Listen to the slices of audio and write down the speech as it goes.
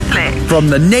From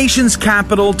the nation's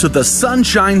capital to the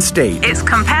Sunshine State. It's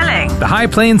compelling. The high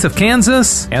plains of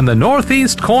Kansas and the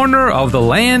northeast corner of the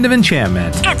land of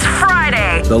enchantment. It's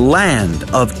Friday. The land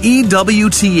of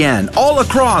EWTN all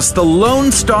across the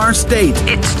Lone Star State.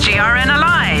 It's GRN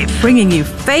Alive. Bringing you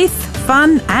faith,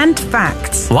 fun, and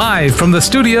facts. Live from the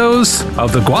studios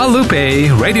of the Guadalupe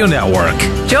Radio Network.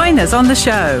 Join us on the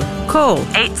show. Call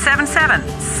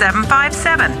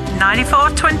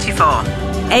 877-757-9424.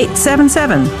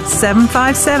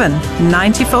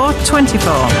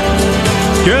 877-757-9424.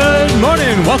 Good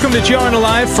morning. Welcome to GRN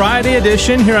Alive Friday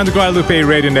edition here on the Guadalupe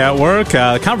Radio Network.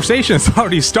 Conversation has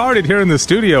already started here in the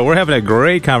studio. We're having a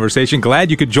great conversation. Glad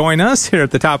you could join us here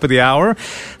at the top of the hour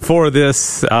for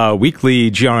this weekly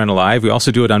GRN Alive. We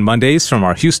also do it on Mondays from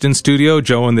our Houston studio.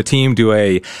 Joe and the team do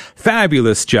a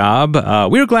fabulous job.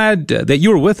 We're glad that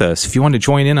you were with us. If you want to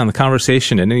join in on the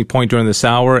conversation at any point during this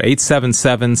hour,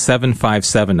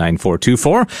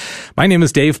 877-757-9424. My name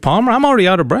is Dave Palmer. I'm already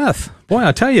out of breath. Boy,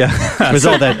 I'll tell you. It was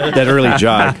all that early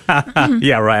jog.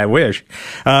 Yeah, right. I wish.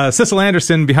 Sissel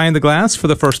Anderson behind the glass for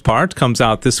the first part comes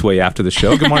out this way after the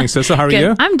show. Good morning, Sissel. How are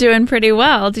you? I'm doing pretty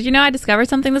well. Did you know I discovered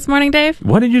something this morning, Dave?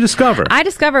 What did you discover? I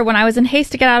discovered when I was in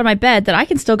haste to get out of my bed that I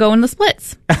can still go in the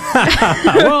splits.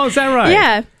 Well, is that right?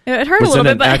 Yeah. It hurt a little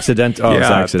bit, but accidental. Oh, Yeah, it was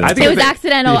accidental. it was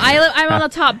accidental. Yeah. I'm on the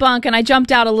top bunk, and I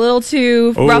jumped out a little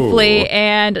too roughly,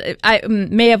 and I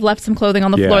may have left some clothing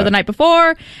on the floor the night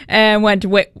before and went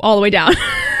all the way down.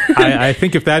 I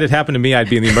think if that had happened to me, I'd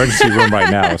be in the emergency room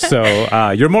right now.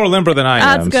 So you're more limber than I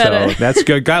am. That's good. So that's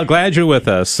good. Glad you're with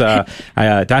us.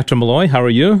 Dr. Malloy, how are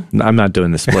you? I'm not doing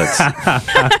the splits. I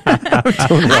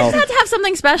just had to have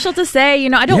something special to say. You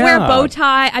know, I don't wear a bow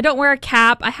tie. I don't wear a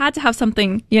cap. I had to have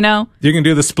something, you know. You can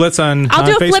do the splits on I'll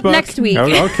do a Facebook? flip next week. Oh,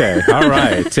 okay. All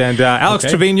right. And Alex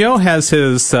Trevino has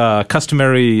his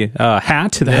customary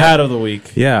hat. The hat of the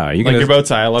week. Yeah. You Like your bow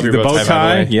tie. I love your bow tie,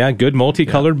 by the way. Yeah, good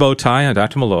multicolored bow tie on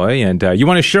Dr. Malloy. And you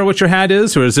want to share what your hat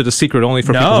is, or is it a secret only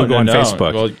for people who go on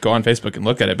Facebook? Well, go on Facebook and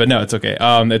look at it. But no, it's okay.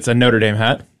 It's a Notre Dame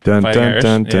hat. Dun, Fighting dun, Irish.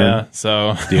 dun, dun. Yeah.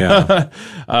 So Yeah.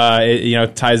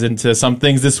 it ties into some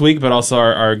things this week, but also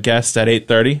our guest at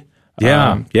 8:30.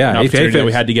 Yeah, an opportunity that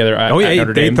we had together at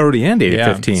Notre Dame. 8:30 and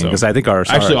 8:15, because I think our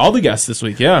actually all the guests this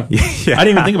week. Yeah. I didn't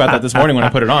even think about that this morning when I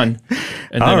put it on,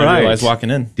 and then I realized walking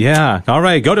in. Yeah, all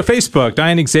right. Go to Facebook.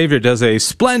 Diane Xavier does a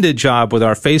splendid job with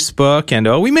our Facebook, and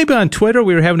we may be on Twitter.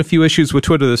 We were having a few issues with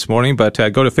Twitter this morning, but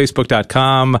go to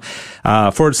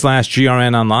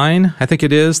facebook.com/GRN Online. I think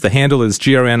it is. The handle is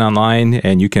GRN Online,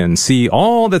 and you can see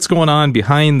all that's going on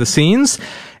behind the scenes.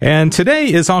 And today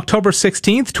is October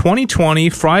 16th,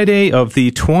 2020, Friday of the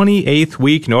 28th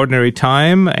week in Ordinary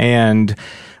Time. And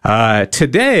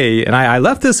today, and I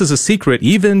left this as a secret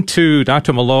even to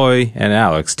Dr. Malloy and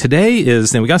Alex, today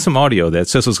is, and we got some audio that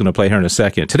Sissel's going to play here in a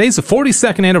second. Today's the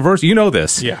 42nd anniversary. You know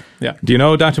this. Yeah. Do you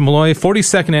know, Dr. Malloy,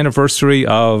 42nd anniversary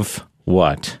of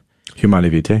what? Humanae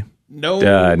Vitae. No.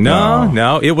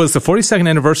 No. It was the 42nd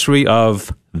anniversary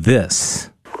of this.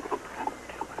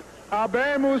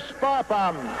 Habemus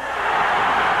Papam.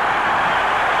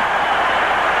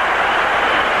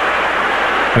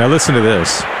 Now listen to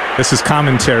this. This is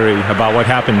commentary about what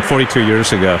happened 42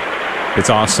 years ago. It's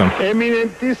awesome.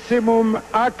 Eminentissimum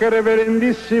ac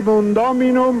reverendissimum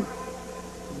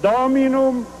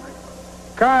Dominum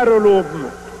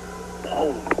Carolum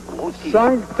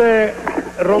Sancte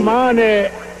Romane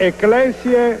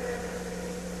Ecclesiae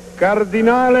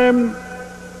Cardinalem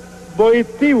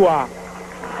Wojtyła.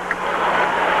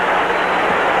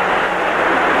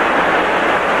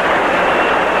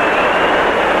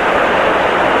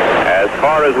 As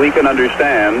far as we can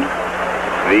understand,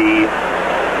 the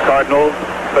Cardinal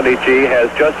Felici has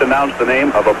just announced the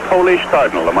name of a Polish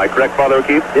cardinal. Am I correct, Father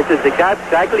O'Keefe? This is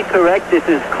exactly correct. This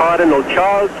is Cardinal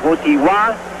Charles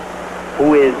Wojtyła,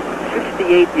 who is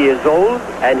 68 years old,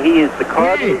 and he is the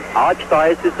Cardinal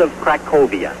Archdiocese of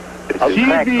Cracovia.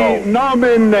 Sidi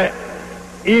nomen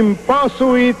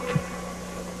imposuit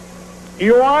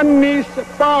Ioannis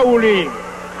Pauli, who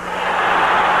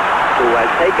has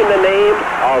taken the name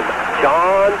of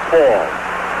John Paul.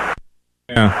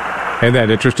 Yeah. Isn't that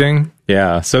interesting?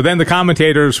 Yeah. So then the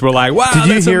commentators were like, wow,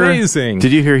 that's amazing.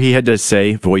 Did you hear he had to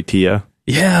say Wojtyła?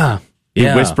 Yeah. He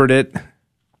whispered it.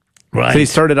 Right. So he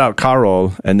started out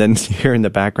Karol, and then here in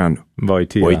the background,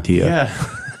 Wojtyła. Yeah.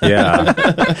 Yeah.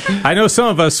 I know some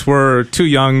of us were too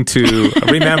young to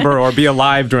remember or be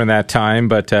alive during that time,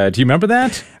 but do you remember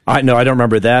that? No, I don't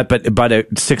remember that, but about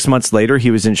 6 months later,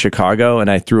 he was in Chicago, and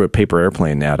I threw a paper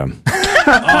airplane at him.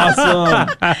 Awesome.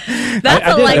 That's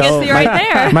a legacy right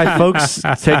there. My folks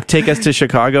take us to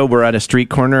Chicago. We're at a street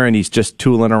corner, and he's just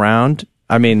tooling around.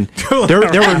 I mean, there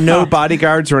were no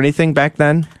bodyguards or anything back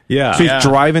then. Yeah. So he's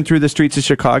driving through the streets of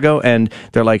Chicago, and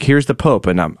they're like, "Here's the Pope,"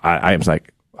 and I was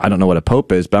like, "I don't know what a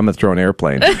Pope is, but I'm gonna throw an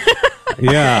airplane."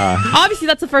 Yeah. Obviously,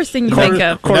 that's the first thing you think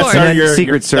of. Of course. And then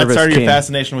Secret Service That started your came.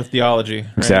 fascination with theology.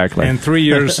 Right? Exactly. And 3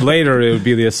 years later, it would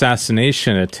be the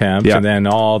assassination attempt, and then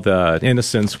all the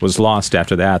innocence was lost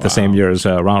after that, the same year as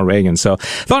Ronald Reagan. So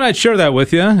thought I'd share that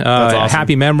with you. That's awesome.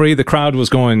 Happy memory. The crowd was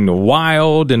going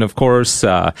wild, and of course,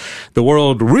 the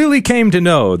world really came to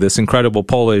know this incredible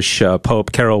Polish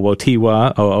Pope, Karol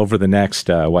Wojtyła, over the next,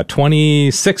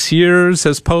 26 years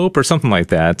as Pope or something like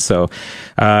that. So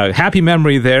happy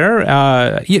memory there.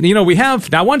 We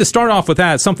have, now I wanted to start off with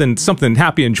that, something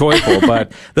happy and joyful,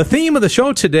 but the theme of the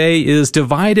show today is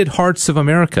Divided Hearts of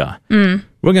America.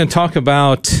 We're going to talk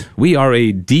about, we are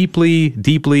a deeply,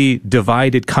 deeply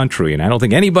divided country, and I don't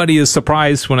think anybody is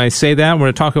surprised when I say that.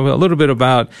 We're going to talk a little bit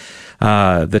about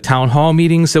the town hall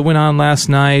meetings that went on last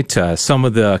night, some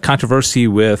of the controversy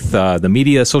with the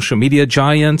media, social media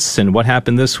giants, and what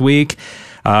happened this week.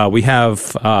 We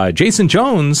have Jason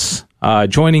Jones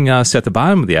joining us at the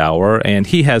bottom of the hour, and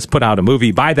he has put out a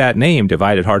movie by that name,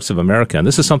 Divided Hearts of America. And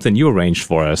this is something you arranged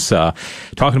for us,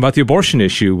 talking about the abortion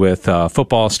issue with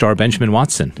football star Benjamin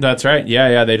Watson. That's right.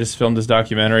 Yeah. They just filmed this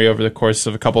documentary over the course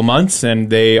of a couple months,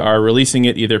 and they are releasing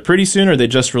it either pretty soon or they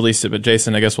just released it. But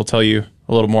Jason, I guess we'll tell you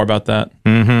a little more about that.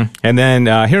 Mm-hmm. And then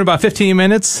here in about 15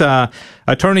 minutes,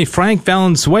 attorney Frank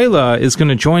Valenzuela is going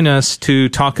to join us to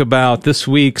talk about this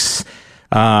week's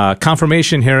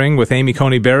confirmation hearing with Amy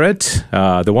Coney Barrett,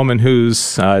 the woman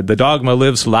whose the dogma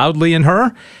lives loudly in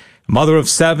her, mother of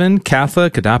 7,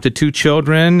 Catholic, adopted 2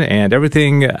 children, and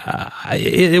everything.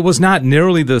 It was not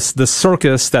nearly the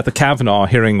circus that the Kavanaugh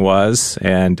hearing was,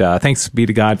 and thanks be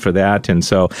to God for that. And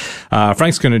so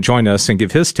Frank's going to join us and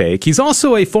give his take. He's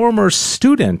also a former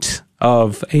student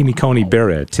of Amy Coney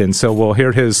Barrett, and so we'll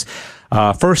hear his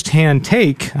first-hand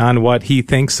take on what he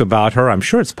thinks about her. I'm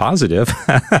sure it's positive.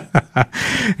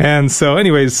 And so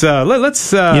anyways,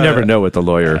 let's... you never know with the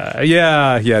lawyer.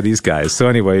 These guys. So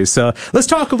anyways, let's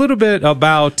talk a little bit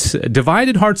about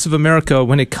Divided Hearts of America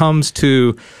when it comes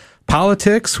to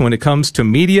politics, when it comes to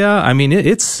media. I mean,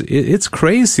 it's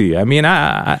crazy. I mean,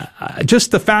 I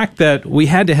just the fact that we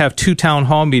had to have 2 town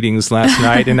hall meetings last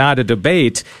night and not a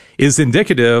debate is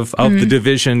indicative of the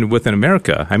division within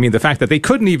America. I mean, the fact that they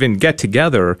couldn't even get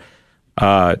together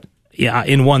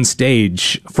in one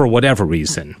stage for whatever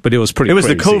reason, but it was pretty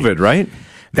crazy. The COVID, right?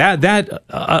 That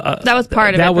was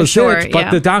part of that it. Was for sure. it.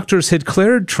 But the doctors had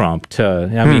cleared Trump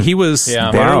to. I mean, he was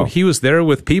there. Wow. He was there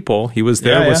with people. He was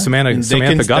there with Samantha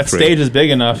Guthrie. That stage is big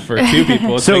enough for 2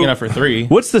 people. It's big enough for 3.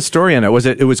 What's the story on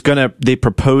it? They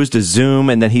proposed a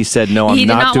Zoom, and then he said, "No, I'm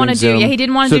not doing Zoom." He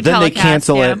didn't want to do telecast.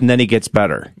 So then they cancel it, and then he gets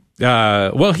better.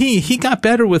 Well, he got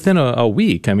better within a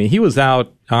week. I mean, he was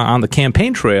out on the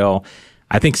campaign trail,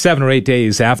 I think 7 or 8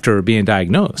 days after being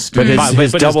diagnosed. But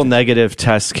his double negative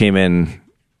test came in,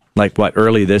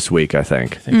 early this week, I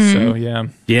think. I think so, yeah.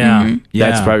 Yeah. Mm-hmm. Yeah.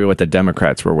 That's probably what the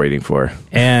Democrats were waiting for.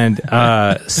 And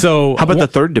so... How about the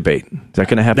third debate? Is that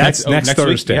going to happen? That's next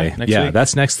Thursday. Week? Yeah, next week.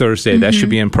 That's next Thursday. That should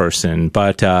be in person.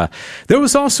 But there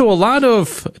was also a lot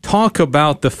of talk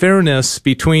about the fairness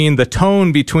between the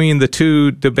tone between the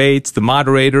 2 debates, the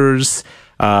moderators...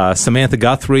 Samantha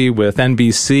Guthrie with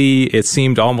NBC, it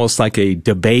seemed almost like a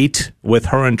debate with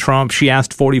her and Trump. She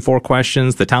asked 44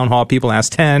 questions. The town hall people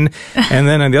asked 10. And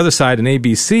then on the other side, in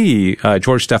ABC,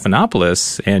 George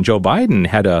Stephanopoulos and Joe Biden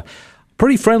had a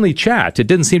pretty friendly chat. It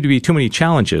didn't seem to be too many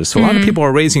challenges. So a lot of people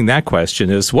are raising that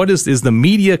question is is the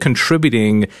media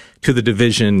contributing to the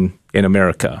division in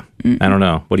America? I don't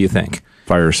know. What do you think?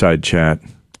 Fireside chat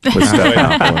with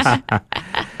Stephanopoulos.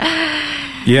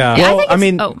 Yeah.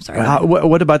 Well, sorry.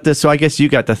 What about this? So I guess you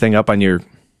got the thing up on your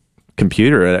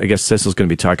computer. I guess Sissel's going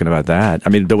to be talking about that. I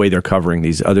mean, the way they're covering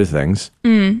these other things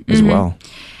as well.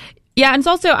 Yeah, and it's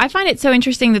also, I find it so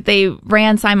interesting that they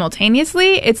ran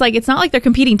simultaneously. It's not like they're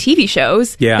competing TV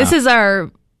shows. Yeah. This is our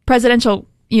presidential,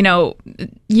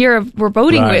 year of we're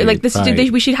voting with.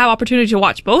 We should have opportunity to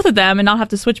watch both of them and not have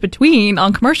to switch between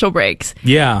on commercial breaks.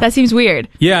 Yeah. That seems weird.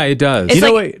 Yeah, it does.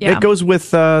 It goes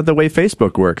with the way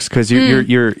Facebook works because you're in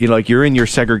your you're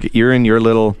in your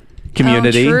little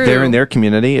community. Oh, true. They're in their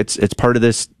community. It's part of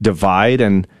this divide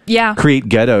and create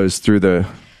ghettos through the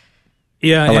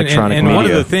electronic and media. one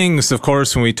of the things, of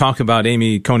course, when we talk about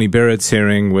Amy Coney Barrett's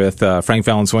hearing with Frank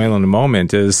Valenzuela in a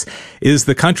moment is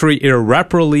the country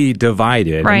irreparably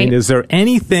divided? Right. I mean, is there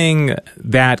anything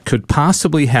that could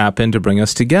possibly happen to bring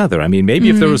us together? I mean, maybe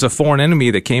if there was a foreign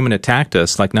enemy that came and attacked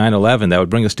us like 9/11, that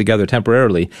would bring us together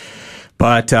temporarily.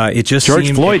 But it just George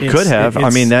seemed, Floyd could have. I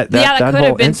mean, that that that could whole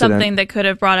have been incident, something that could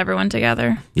have brought everyone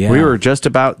together. Yeah. we were just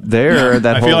about there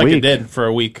that I whole feel like week. it did for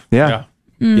a week. Yeah.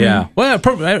 Yeah. Well,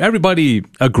 everybody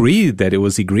agreed that it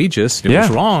was egregious. It was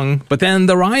wrong. But then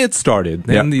the riots started.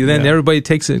 And then everybody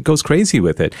goes crazy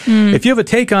with it. If you have a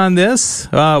take on this,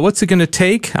 what's it going to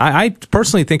take? I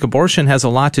personally think abortion has a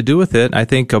lot to do with it. I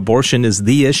think abortion is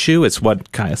the issue. It's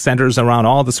what kind of centers around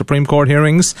all the Supreme Court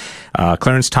hearings.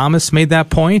 Clarence Thomas made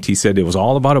that point. He said it was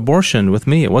all about abortion with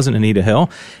me. It wasn't Anita Hill.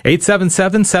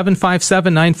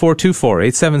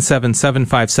 877-757-9424.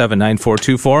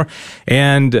 877-757-9424.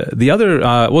 And the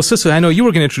other... well, Sissy, I know you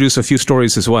were going to introduce a few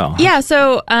stories as well. Yeah,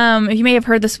 so you may have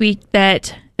heard this week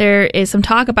that there is some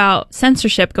talk about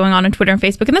censorship going on Twitter and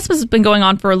Facebook, and this has been going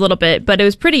on for a little bit, but it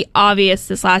was pretty obvious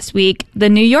this last week. The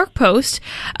New York Post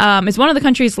is one of the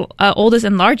country's oldest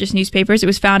and largest newspapers. It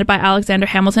was founded by Alexander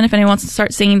Hamilton, if anyone wants to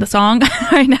start singing the song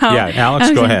right now. Yeah,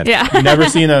 Alex, go ahead. Yeah. Never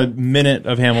seen a minute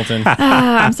of Hamilton.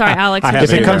 I'm sorry, Alex.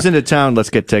 If it comes into town, let's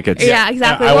get tickets. Yeah,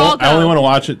 exactly. I We'll only go. want to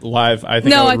watch it live. I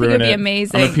think No, I I would think ruin it'd be it.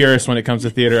 amazing. I'm a purist when it comes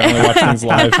to theater. I only watch things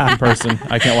live in person.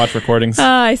 I can't watch recordings.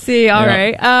 I see. All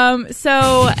Yeah. right.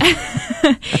 So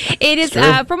it is,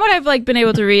 from what I've been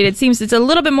able to read, it seems it's a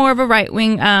little bit more of a right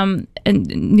wing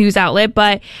news outlet.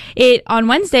 But on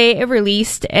Wednesday it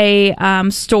released a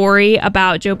story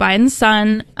about Joe Biden's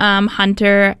son,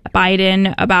 Hunter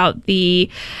Biden, about the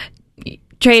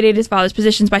traded his father's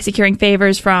positions by securing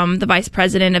favors from the vice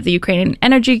president of the Ukrainian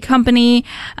energy company,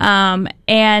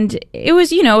 and it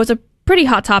was it was a pretty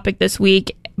hot topic this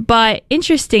week. But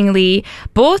interestingly,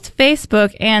 both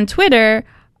Facebook and Twitter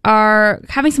are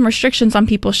having some restrictions on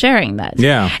people sharing that.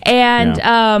 Yeah.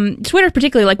 And Twitter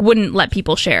particularly wouldn't let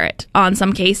people share it on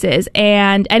some cases,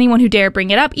 and anyone who dare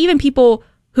bring it up, even people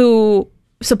who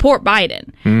support Biden.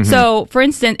 Mm-hmm. So, for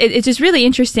instance, it's just really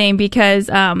interesting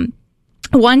because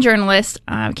one journalist,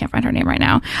 I can't find her name right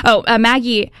now.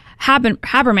 Maggie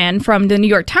Haberman from the New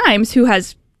York Times, who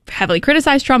has heavily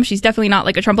criticized Trump. She's definitely not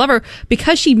a Trump lover.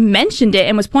 Because she mentioned it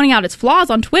and was pointing out its flaws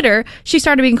on Twitter, she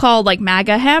started being called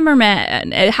MAGA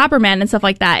Haberman and stuff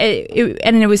like that.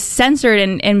 And it was censored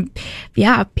and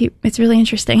yeah, it's really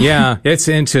interesting. Yeah, it's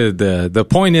into the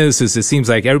point is it seems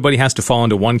like everybody has to fall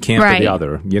into one camp or the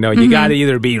other. You got to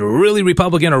either be really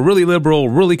Republican or really liberal,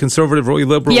 really conservative, really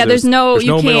liberal. Yeah, there's no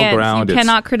middle ground. You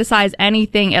cannot criticize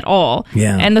anything at all.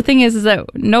 Yeah. And the thing is that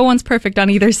no one's perfect on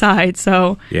either side.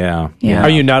 So yeah. Are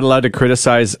you not allowed to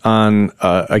criticize on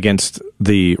against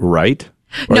the right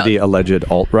or the alleged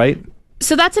alt-right?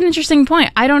 So that's an interesting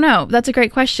point. I don't know. That's a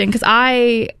great question because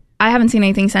I haven't seen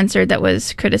anything censored that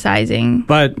was criticizing.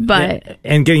 But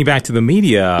and getting back to the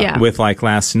media with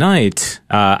last night,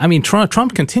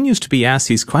 Trump continues to be asked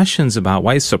these questions about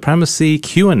white supremacy,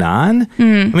 QAnon.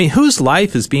 I mean, whose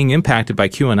life is being impacted by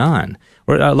QAnon?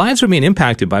 Lives are being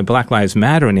impacted by Black Lives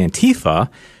Matter and Antifa.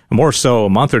 More so a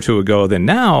month or two ago than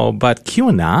now, but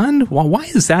QAnon? Well, why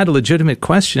is that a legitimate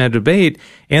question and debate?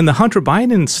 And the Hunter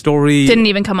Biden story didn't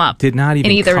even come up. Did not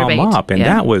even come up. And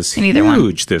that was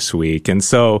huge this week. And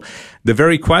so the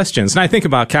very questions, and I think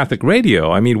about Catholic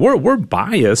radio, I mean, we're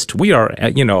biased. We are,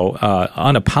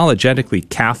 unapologetically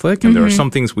Catholic, and there are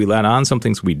some things we let on, some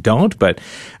things we don't, but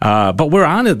we're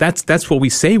on it. That's what we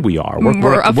say we are.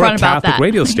 We're a Catholic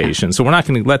radio station, so we're not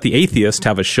going to let the atheist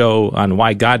have a show on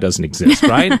why God doesn't exist,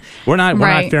 right? We're not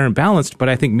fair and balanced, but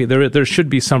I think there should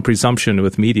be some presumption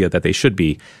with media that they should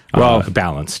be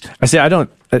balanced. I say I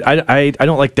don't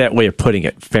like that way of putting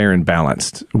it. Fair and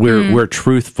balanced. We're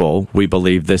truthful. We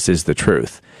believe this is the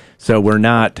truth. So we're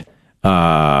not.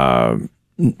 What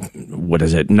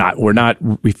is it? We're not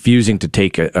refusing to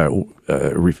take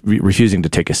refusing to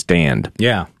take a stand.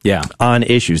 Yeah. On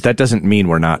issues. That doesn't mean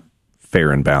we're not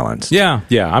fair and balanced. Yeah.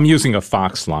 I'm using a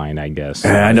Fox line, I guess.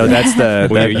 I know that's the...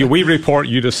 we report,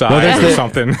 you decide, or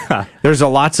something. There's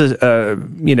lots of,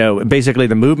 basically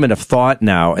the movement of thought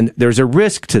now, and there's a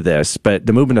risk to this, but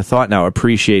the movement of thought now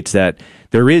appreciates that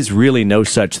there is really no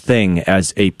such thing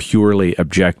as a purely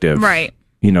objective,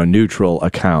 neutral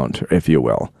account, if you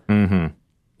will. Mm-hmm.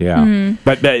 Yeah,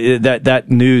 but that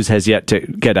news has yet to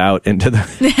get out into the.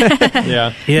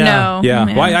 No.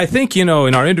 Well, I think in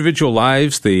our individual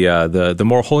lives, the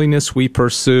more holiness we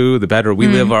pursue, the better we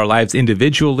live our lives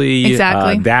individually.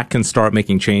 Exactly. That can start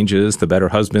making changes. The better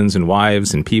husbands and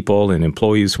wives and people and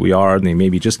employees we are. And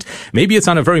maybe it's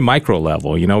on a very micro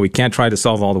level. We can't try to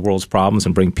solve all the world's problems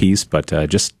and bring peace, but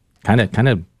just kind of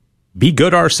be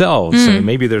good ourselves. So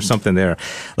maybe there's something there.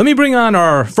 Let me bring on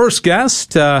our first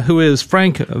guest, who is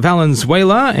Frank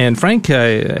Valenzuela. And Frank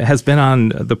has been on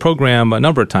the program a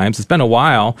number of times. It's been a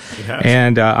while. It has.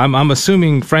 And I'm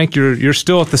assuming, Frank, you're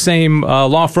still at the same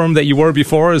law firm that you were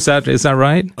before. Is that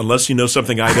right? Unless you know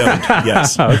something I don't.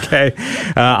 Yes. Okay.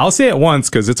 I'll say it once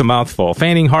because it's a mouthful.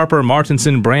 Fanning, Harper,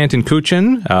 Martinson, Brandt, and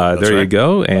Kuchin. There you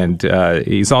go. And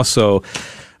he's also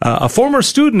a former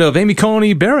student of Amy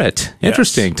Coney Barrett.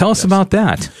 Interesting. Yes. Tell us about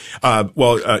that.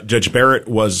 Judge Barrett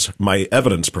was my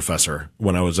evidence professor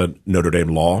when I was at Notre Dame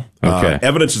Law. Okay.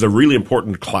 Evidence is a really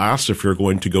important class if you're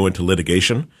going to go into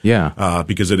litigation. Yeah.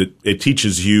 Because it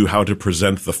teaches you how to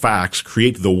present the facts,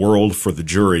 create the world for the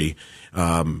jury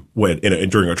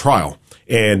during a trial.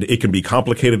 And it can be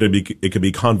complicated, it can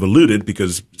be convoluted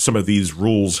because some of these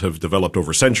rules have developed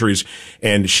over centuries,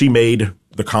 and she made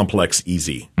the complex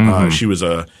easy. She was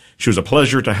a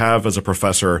pleasure to have as a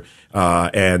professor,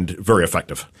 and very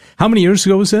effective. How many years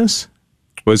ago was this?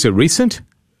 Was it recent?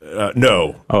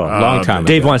 No. Oh, a long time ago.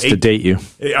 Dave wants to date you.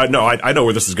 No, I know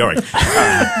where this is going.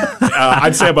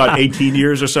 I'd say about 18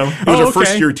 years or so. It was her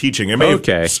first year teaching. It may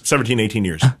have 17, 18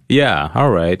 years. Yeah,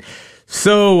 all right.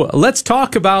 So let's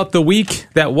talk about the week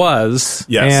that was.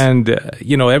 Yes. And,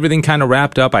 everything kind of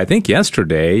wrapped up, I think,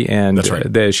 yesterday. And that's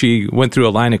right. She went through a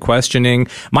line of questioning.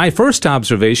 My first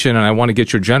observation, and I want to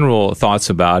get your general thoughts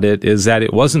about it, is that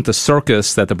it wasn't the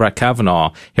circus that the Brett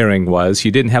Kavanaugh hearing was.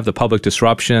 You didn't have the public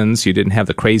disruptions. You didn't have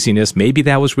the craziness. Maybe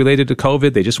that was related to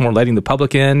COVID. They just weren't letting the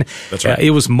public in. That's right.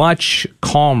 It was much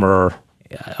calmer.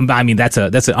 I mean, that's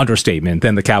an understatement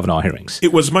than the Kavanaugh hearings.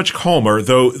 It was much calmer,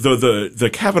 though the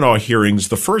Kavanaugh hearings,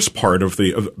 the first part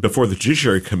before the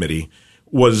Judiciary Committee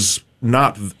was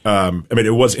not,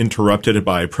 it was interrupted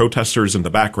by protesters in the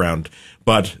background,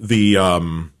 but the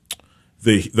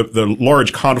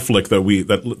large conflict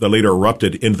that later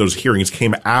erupted in those hearings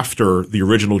came after the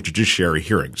original judiciary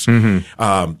hearings.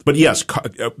 But yes,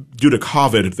 due to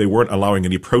COVID, they weren't allowing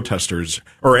any protesters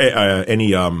or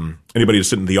anybody to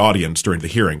sit in the audience during the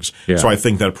hearings. Yeah. So I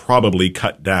think that probably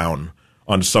cut down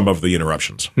on some of the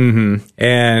interruptions.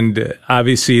 And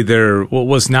obviously there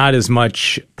was not as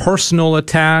much personal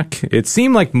attack. It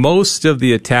seemed like most of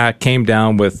the attack came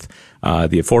down with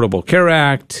the Affordable Care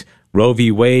Act, Roe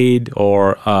v. Wade,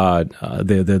 or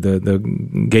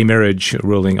the gay marriage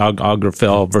ruling,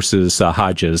 Obergefell versus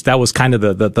Hodges. That was kind of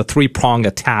the three-prong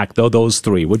attack, though, those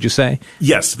three, would you say?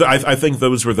 Yes, I think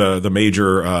those were the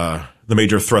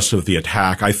major thrust of the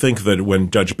attack. I think that when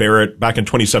Judge Barrett, back in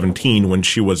 2017, when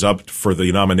she was up for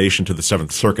the nomination to the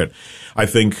Seventh Circuit, I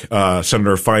think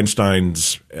Senator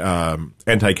Feinstein's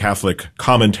anti-Catholic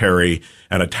commentary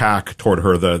and attack toward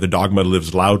her, the dogma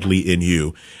lives loudly in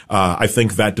you, I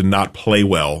think that did not play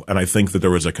well. And I think that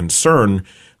there was a concern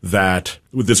that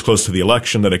with this close to the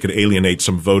election, that it could alienate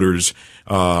some voters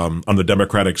on the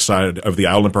Democratic side of the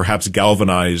aisle and perhaps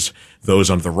galvanize those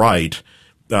on the right.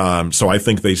 So I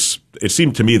think it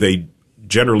seemed to me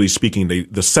generally speaking,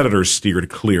 the senators steered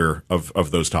clear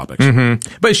of those topics.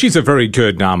 But she's a very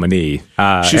good nominee.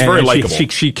 She's very likable.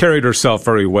 She carried herself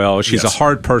very well. She's a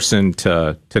hard person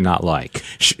to not like.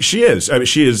 She is. I mean,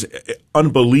 she is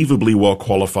unbelievably well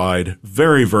qualified,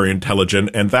 very, very intelligent,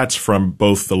 and that's from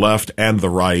both the left and the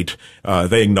right.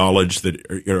 They acknowledge that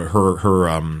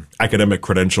her academic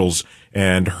credentials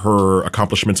and her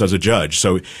accomplishments as a judge.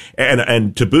 So,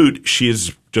 and to boot, she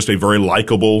is just a very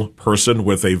likable person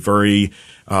with a very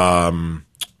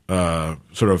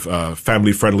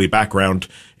family-friendly background,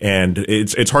 and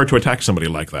it's hard to attack somebody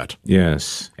like that.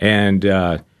 Yes, and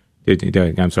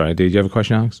I'm sorry. Did you have a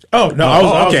question, Alex? Oh no, I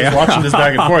was just watching this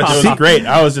back and forth. It was great.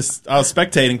 I was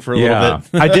spectating for a little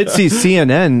bit. I did see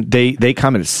CNN. They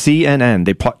commented. CNN.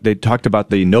 They talked about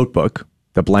the notebook.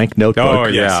 The blank notebook. Oh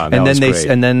yeah, and then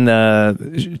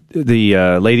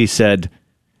the lady said,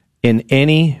 in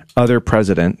any other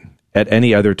president at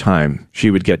any other time, she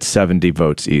would get 70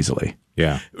 votes easily.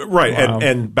 Yeah, right. Wow.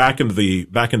 And back in the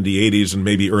 80s and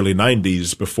maybe early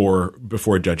 90s,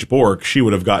 before Judge Bork, she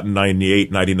would have gotten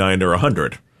 98, 99, or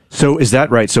 100. So is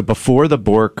that right? So before the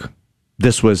Bork,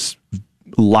 this was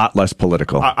a lot less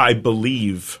political. I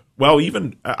believe. Well,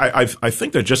 even I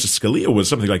think that Justice Scalia was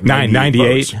something like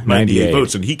 98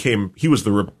 votes, and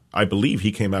I believe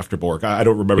he came after Bork. I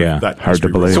don't remember that. Hard to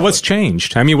believe. So what's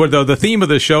changed? I mean, the theme of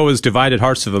the show is Divided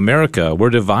Hearts of America. We're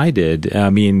divided,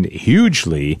 I mean,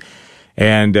 hugely.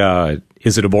 And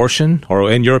is it abortion,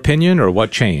 or in your opinion, or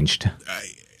what changed?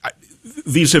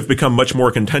 These have become much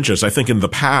more contentious. I think in the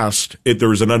past, there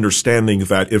was an understanding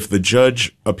that if the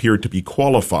judge appeared to be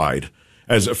qualified,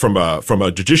 as from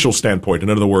a judicial standpoint, in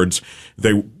other words,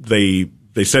 they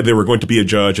they said they were going to be a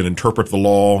judge and interpret the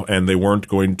law, and they weren't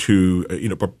going to,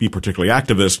 be particularly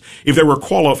activist. If they were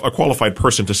a qualified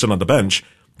person to sit on the bench,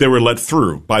 they were let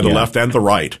through by the left and the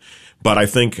right. But I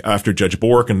think after Judge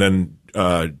Bork and then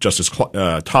Justice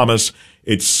Thomas,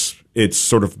 it's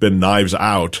sort of been knives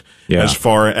out as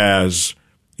far as,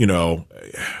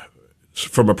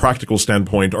 from a practical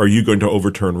standpoint, are you going to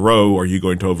overturn Roe? Are you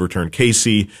going to overturn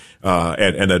Casey?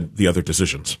 And the other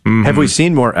decisions. Mm-hmm. Have we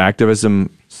seen more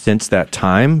activism since that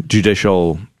time?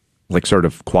 Judicial, sort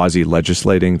of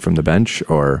quasi-legislating from the bench,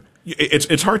 or?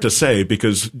 It's hard to say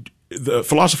because the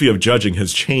philosophy of judging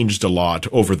has changed a lot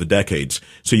over the decades.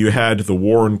 So you had the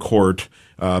Warren Court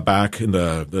back in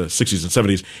the 60s and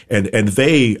 70s, and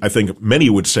they, I think many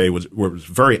would say, were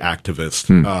very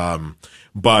activist.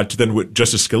 But then with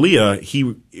Justice Scalia,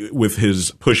 he, with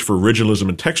his push for originalism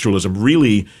and textualism,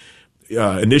 really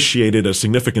initiated a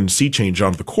significant sea change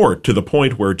on the court to the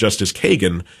point where Justice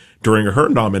Kagan, during her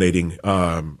nominating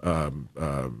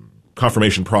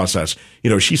confirmation process,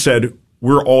 she said,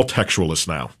 we're all textualists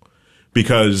now,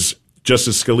 because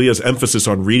Justice Scalia's emphasis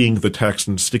on reading the text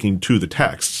and sticking to the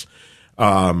texts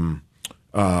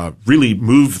really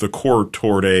moved the court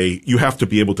toward you have to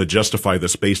be able to justify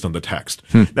this based on the text.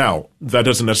 Now, that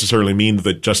doesn't necessarily mean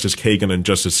that Justice Kagan and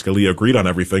Justice Scalia agreed on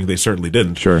everything. They certainly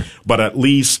didn't. Sure. But at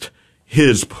least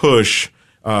his push,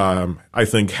 I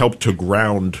think, helped to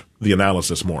ground the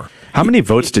analysis more. How many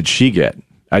votes did she get?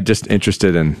 I'm just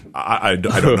interested in. I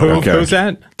don't know. Who was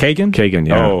that? Kagan? Kagan,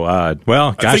 yeah. Oh,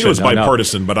 well, gosh. I think it was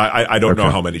bipartisan, but I don't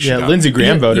know how many she got. Lindsey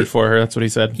Graham voted for her. That's what he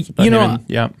said. So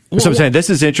I'm saying this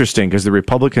is interesting because the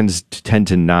Republicans tend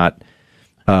to not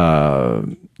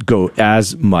go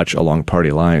as much along party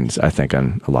lines, I think,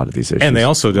 on a lot of these issues. And they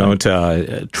also don't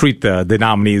treat the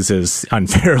nominees as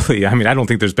unfairly. I mean, I don't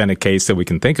think there's been a case that we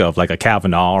can think of, like a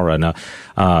Kavanaugh or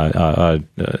a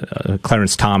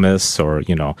Clarence Thomas, or,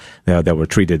 that were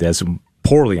treated as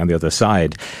poorly on the other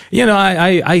side.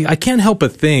 I can't help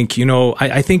but think,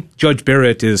 I think Judge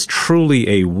Barrett is truly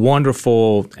a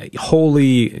wonderful,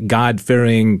 holy,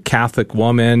 God-fearing Catholic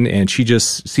woman, and she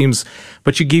just seems,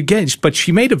 but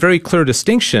she made a very clear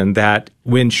distinction that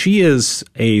when she is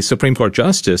a Supreme Court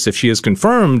justice, if she is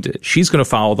confirmed, she's going to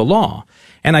follow the law.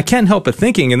 And I can't help but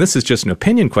thinking, and this is just an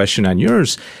opinion question on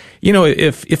yours,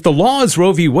 if the law is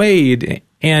Roe v. Wade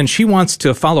and she wants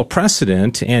to follow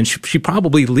precedent, and she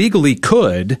probably legally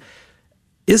could,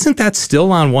 isn't that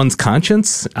still on one's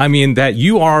conscience? I mean, that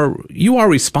you are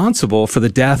responsible for the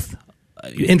death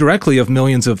indirectly of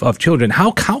millions of children. How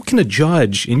can a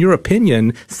judge, in your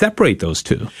opinion, separate those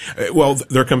two? Well,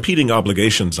 they're competing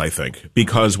obligations, I think,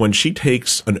 because when she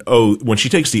takes the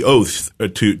oath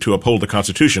to uphold the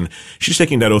Constitution, she's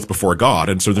taking that oath before God,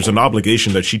 and so there's an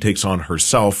obligation that she takes on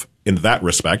herself in that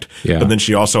respect. Yeah. But then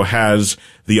she also has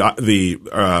the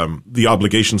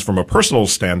obligations from a personal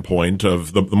standpoint,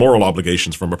 of the moral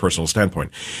obligations from a personal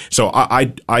standpoint. So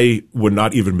I would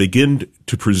not even begin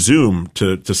to presume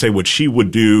to say what she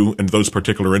would do in those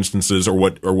particular instances, or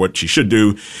what she should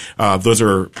do. Those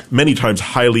are many times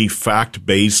highly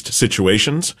fact-based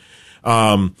situations.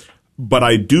 But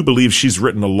I do believe she's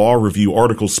written a law review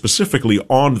article specifically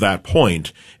on that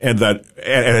point, and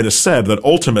it has said that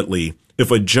ultimately, if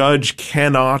a judge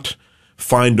cannot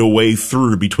find a way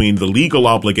through between the legal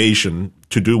obligation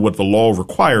to do what the law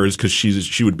requires, because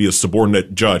she would be a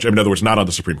subordinate judge, in other words, not on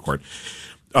the Supreme Court,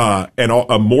 and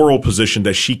a moral position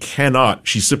that she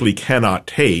simply cannot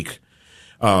take,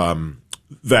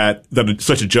 that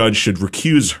such a judge should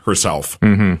recuse herself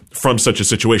from such a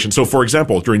situation. So, for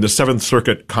example, during the Seventh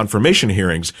Circuit confirmation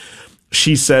hearings,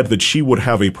 she said that she would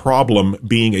have a problem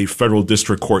being a federal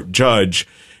district court judge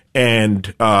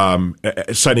and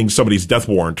citing somebody's death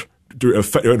warrant in a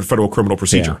federal criminal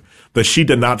procedure. Yeah. That she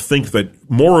did not think that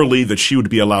morally that she would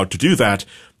be allowed to do that,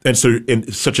 and so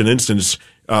in such an instance,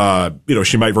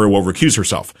 she might very well recuse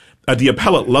herself. At the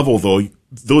appellate level, though,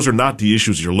 those are not the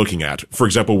issues you're looking at. For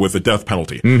example, with the death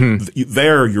penalty,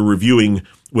 there you're reviewing,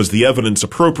 was the evidence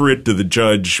appropriate? Did the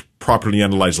judge properly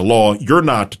analyze the law? You're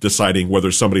not deciding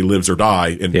whether somebody lives or die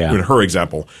in her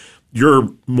example. You're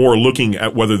more looking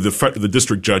at whether the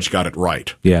district judge got it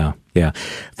right. Yeah, yeah.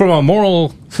 From a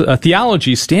moral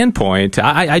theology standpoint,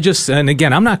 I just, and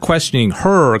again, I'm not questioning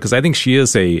her because I think she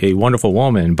is a wonderful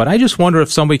woman, but I just wonder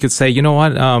if somebody could say, you know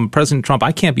what, President Trump,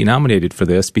 I can't be nominated for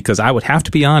this because I would have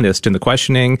to be honest in the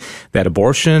questioning that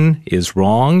abortion is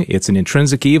wrong, it's an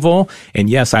intrinsic evil, and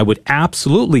yes, I would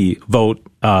absolutely vote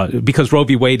because Roe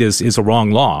v. Wade is a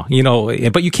wrong law,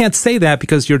 but you can't say that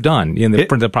because you're done in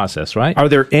the process, right? Are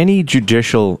there any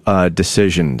judicial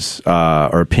decisions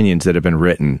or opinions that have been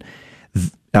written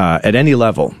at any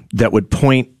level that would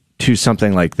point to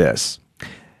something like this?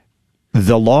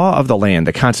 the law of the land,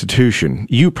 the Constitution,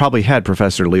 you probably had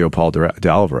Professor Leopold de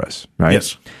Alvarez, right?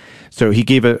 Yes. So he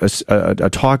gave a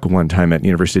talk one time at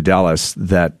University of Dallas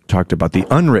that talked about the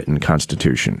unwritten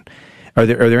Constitution. Are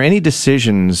there any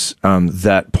decisions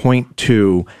that point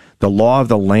to the law of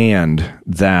the land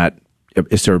that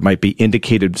sort of might be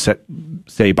indicated,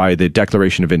 say, by the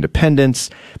Declaration of Independence,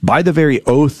 by the very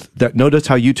oath that, notice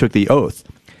how you took the oath.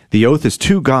 The oath is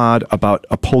to God about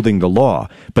upholding the law,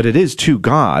 but it is to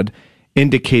God,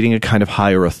 indicating a kind of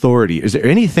higher authority. Is there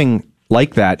anything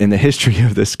like that in the history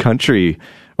of this country,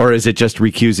 or is it just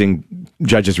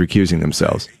judges recusing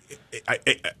themselves?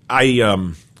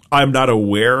 I'm not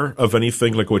aware of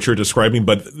anything like what you're describing,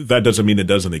 but that doesn't mean it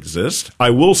doesn't exist. I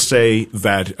will say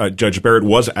that Judge Barrett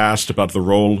was asked about the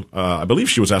role, I believe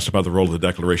she was asked about the role of the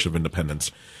Declaration of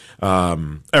Independence.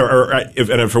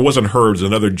 If it wasn't her, it was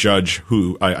another judge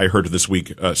who I heard this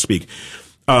week speak.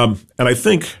 And I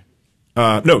think,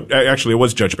 no, actually it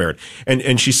was Judge Barrett.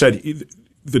 And she said,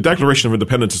 the Declaration of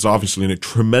Independence is obviously a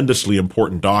tremendously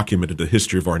important document in the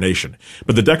history of our nation,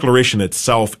 but the Declaration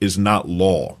itself is not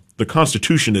law. The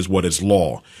Constitution is what is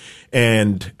law.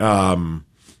 And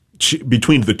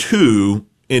between the two,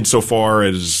 insofar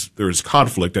as there's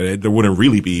conflict, there wouldn't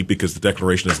really be, because the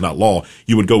Declaration is not law,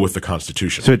 you would go with the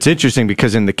Constitution. So it's interesting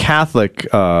because in the Catholic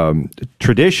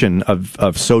tradition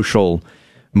of social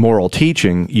moral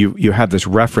teaching, you have this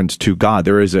reference to God.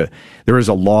 There is a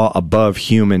law above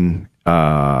human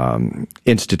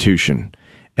institution,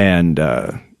 and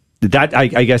that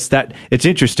I guess that it's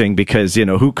interesting because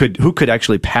who could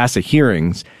actually pass a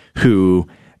hearings who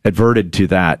adverted to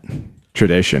that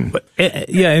tradition. But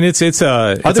yeah, and it's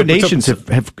other nations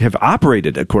have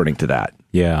operated according to that.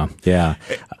 Yeah,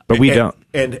 but we don't.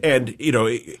 And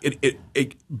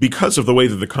it because of the way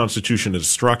that the Constitution is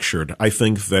structured, I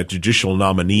think that judicial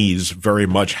nominees very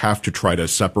much have to try to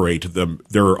separate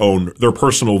their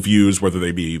personal views, whether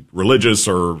they be religious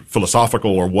or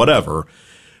philosophical or whatever,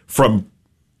 from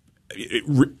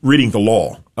reading the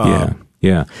law.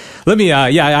 Yeah. Let me,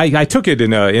 I took it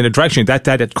in a direction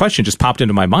that question just popped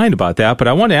into my mind about that, but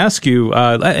I want to ask you,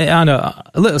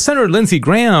 Senator Lindsey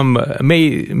Graham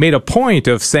made a point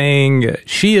of saying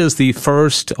she is the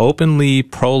first openly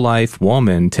pro-life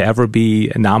woman to ever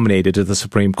be nominated to the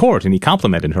Supreme Court, and he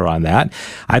complimented her on that.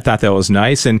 I thought that was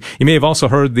nice, and you may have also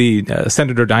heard the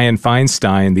Senator Dianne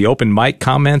Feinstein, the open mic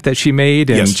comment that she made,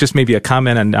 and yes. Just maybe a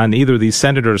comment on either of these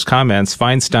senators' comments.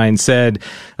 Feinstein said,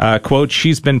 quote,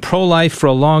 "She's been pro-life for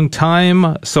a long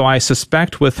time, so I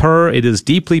suspect with her it is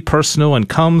deeply personal and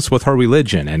comes with her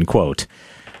religion," end quote.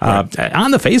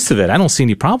 On the face of it, I don't see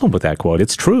any problem with that quote.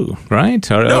 It's true, right?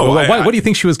 What do you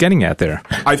think she was getting at there?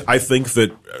 I think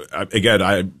that,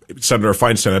 again, Senator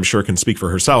Feinstein, I'm sure, can speak for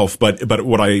herself, but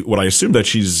what I assume that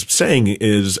she's saying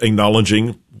is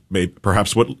acknowledging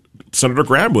perhaps what Senator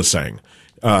Graham was saying,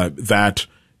 that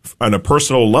on a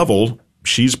personal level,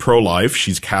 she's pro-life,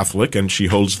 she's Catholic, and she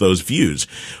holds those views.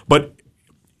 But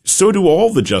so do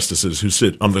all the justices who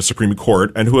sit on the Supreme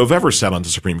Court and who have ever sat on the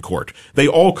Supreme Court. They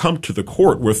all come to the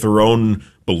court with their own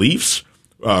beliefs,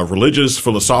 religious,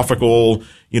 philosophical,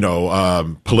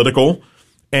 political,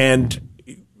 and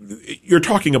you're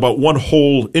talking about one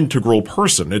whole integral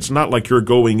person. It's not like you're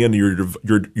going in,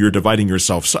 you're dividing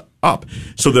yourself up.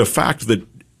 So the fact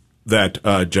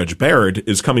that Judge Barrett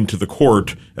is coming to the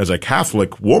court as a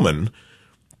Catholic woman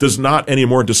does not any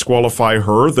more disqualify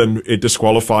her than it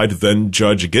disqualified then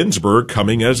Judge Ginsburg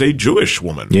coming as a Jewish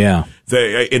woman. Yeah.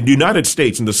 In the United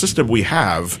States, in the system we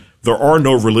have, there are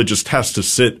no religious tests to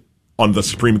sit on the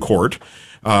Supreme Court.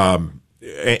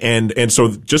 And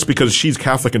so just because she's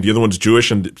Catholic and the other one's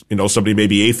Jewish and, somebody may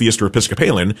be atheist or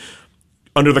Episcopalian,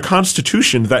 under the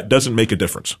Constitution, that doesn't make a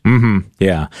difference. Mm-hmm.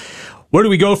 Yeah. Where do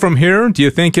we go from here? Do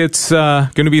you think it's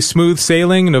going to be smooth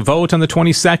sailing and a vote on the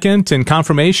 22nd and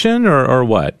confirmation, or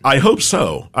what? I hope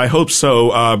so.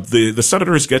 The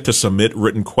senators get to submit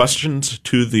written questions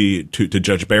to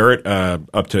Judge Barrett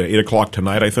up to 8:00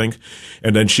 tonight, I think,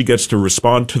 and then she gets to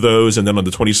respond to those. And then on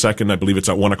the 22nd, I believe it's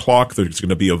at 1:00. There's going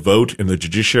to be a vote in the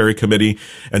Judiciary Committee,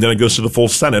 and then it goes to the full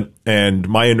Senate. And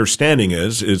my understanding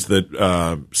is that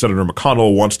Senator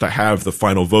McConnell wants to have the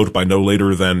final vote by no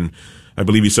later than, I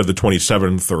believe he said, the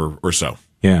 27th or so.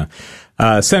 Yeah.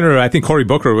 Senator, I think Cory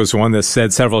Booker was the one that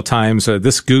said several times,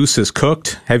 this goose is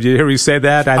cooked. Have you heard me say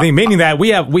that? I think meaning that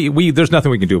there's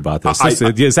nothing we can do about this.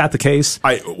 Is that the case?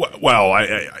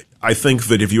 I think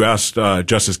that if you asked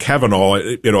Justice Kavanaugh,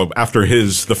 after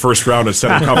the first round of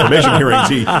Senate confirmation hearings,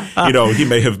 he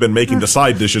may have been making the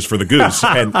side dishes for the goose,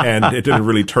 and it didn't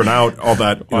really turn out all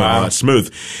that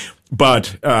smooth.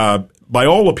 But by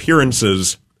all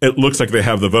appearances, it looks like they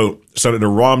have the vote. Senator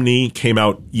Romney came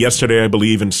out yesterday, I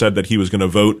believe, and said that he was going to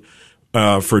vote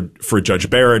for Judge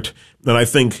Barrett. And I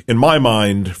think, in my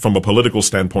mind, from a political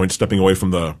standpoint, stepping away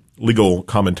from the legal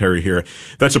commentary here,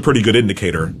 that's a pretty good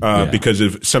indicator. Because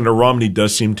if Senator Romney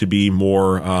does seem to be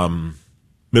more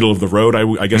middle of the road,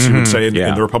 I guess you would say, in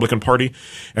the Republican Party.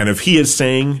 And if he is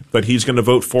saying that he's going to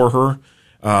vote for her,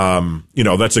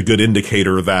 that's a good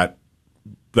indicator that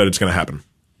it's going to happen.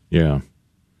 Yeah.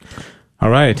 All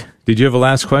right. Did you have a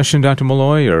last question, Dr.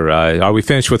 Malloy, or are we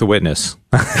finished with a witness?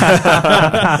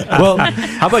 Well,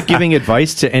 how about giving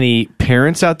advice to any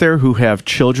parents out there who have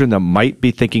children that might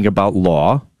be thinking about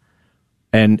law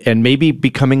and maybe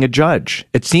becoming a judge?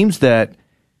 It seems that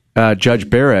Judge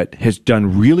Barrett has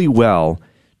done really well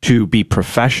to be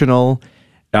professional.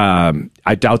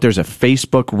 I doubt there's a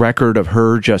Facebook record of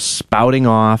her just spouting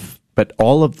off, but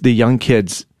all of the young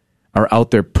kids are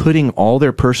out there putting all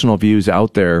their personal views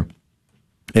out there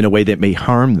in a way that may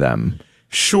harm them.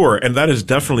 Sure, and that is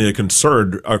definitely a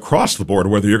concern across the board,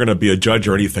 whether you're going to be a judge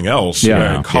or anything else.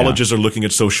 Colleges are looking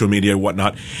at social media and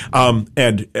whatnot.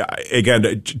 And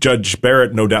again, Judge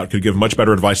Barrett, no doubt, could give much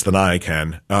better advice than I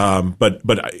can. But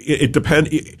it depends.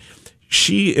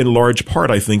 She, in large part,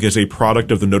 I think, is a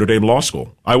product of the Notre Dame Law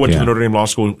School. I went to the Notre Dame Law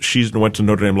School. She went to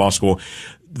Notre Dame Law School.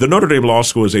 The Notre Dame Law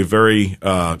School is a very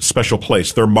special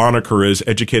place. Their moniker is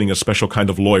educating a special kind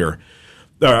of lawyer.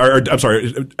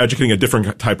 Educating a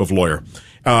different type of lawyer.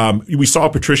 We saw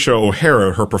Patricia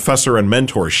O'Hara, her professor and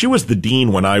mentor. She was the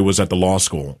dean when I was at the law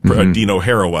school. Dean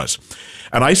O'Hara was.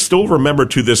 And I still remember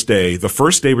to this day, the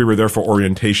first day we were there for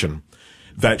orientation,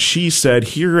 that she said,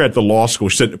 here at the law school,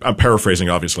 she said, I'm paraphrasing,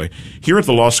 obviously, here at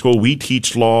the law school, we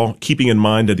teach law keeping in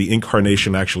mind that the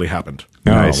incarnation actually happened.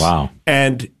 Nice. Oh, wow.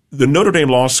 And the Notre Dame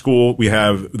Law School,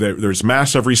 there's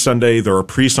Mass every Sunday. There are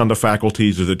priests on the faculty.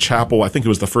 There's a chapel. I think it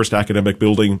was the first academic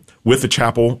building with a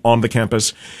chapel on the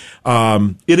campus. They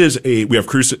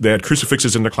had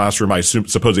crucifixes in the classroom. I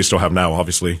suppose they still have now,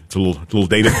 obviously. It's a little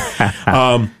dated.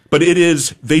 But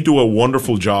they do a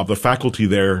wonderful job. The faculty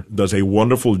there does a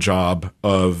wonderful job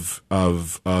of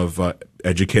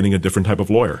educating a different type of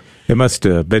lawyer. It must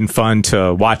have been fun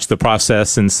to watch the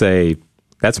process and say,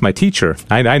 that's my teacher.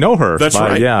 I know her. That's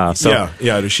right. Yeah.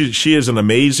 Yeah. She is an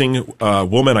amazing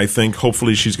woman. I think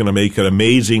hopefully she's going to make an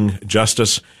amazing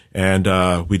justice. And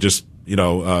we just,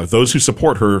 those who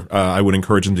support her, I would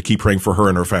encourage them to keep praying for her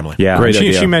and her family. Yeah. Great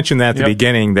idea. She mentioned that at the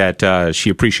beginning that she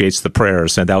appreciates the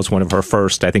prayers, and that was one of her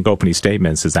first, I think, opening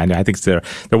statements. I think there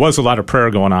was a lot of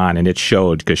prayer going on, and it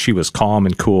showed because she was calm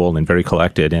and cool and very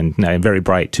collected and very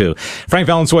bright too. Frank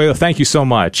Valenzuela, thank you so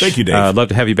much. Thank you, Dave. I'd love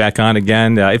to have you back on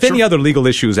again. If any other legal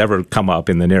issues ever come up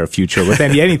in the near future with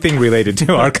anything related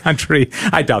to our country,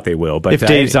 I doubt they will. But if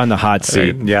Dave's on the hot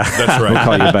seat, that's right. We'll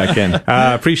call you back in.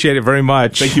 Appreciate it very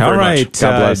much. Thank you very much.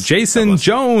 God bless. Jason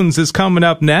Jones is coming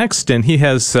up next, and he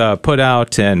has put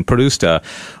out and produced a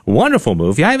wonderful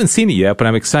movie. I haven't seen it yet, but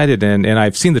I'm excited, and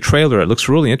I've seen the trailer. It looks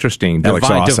really interesting. That looks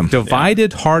awesome.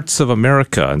 Divided Hearts of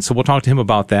America, and so we'll talk to him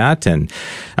about that. And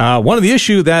one of the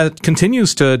issues that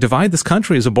continues to divide this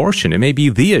country is abortion. It may be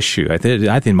the issue. I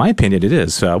think, in my opinion, it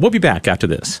is. We'll be back after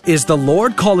this. Is the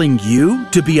Lord calling you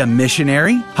to be a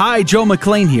missionary? Hi, Joe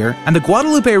McLean here, and the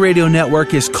Guadalupe Radio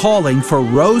Network is calling for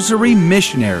Rosary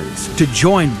missionaries to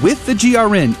join with the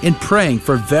GRN in praying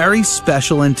for very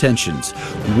special intentions.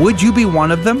 Would you be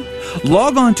one of them?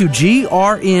 Log on to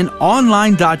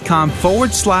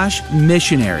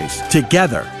grnonline.com/missionaries.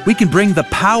 Together, we can bring the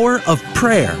power of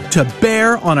prayer to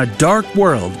bear on a dark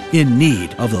world in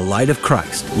need of the light of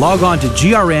Christ. Log on to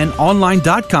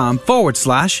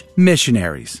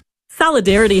grnonline.com/missionaries.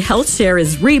 Solidarity HealthShare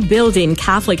is rebuilding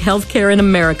Catholic healthcare in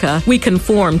America. We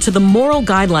conform to the moral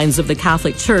guidelines of the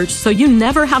Catholic Church so you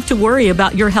never have to worry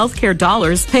about your healthcare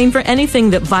dollars paying for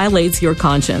anything that violates your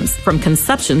conscience. From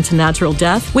conception to natural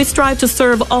death, we strive to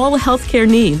serve all healthcare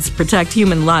needs, protect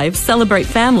human lives, celebrate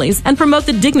families, and promote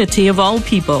the dignity of all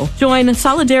people. Join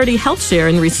Solidarity HealthShare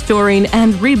in restoring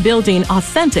and rebuilding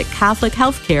authentic Catholic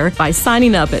healthcare by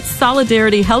signing up at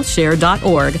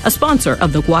solidarityhealthshare.org, a sponsor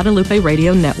of the Guadalupe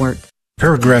Radio Network.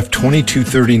 Paragraph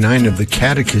 2239 of the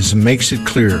Catechism makes it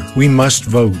clear we must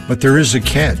vote, but there is a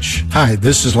catch. Hi,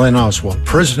 this is Len Oswald,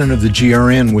 president of the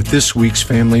GRN with this week's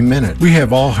Family Minute. We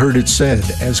have all heard it said,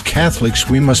 as Catholics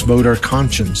we must vote our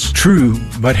conscience. True,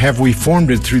 but have we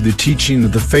formed it through the teaching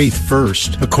of the faith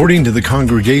first? According to the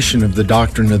Congregation of the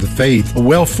Doctrine of the Faith, a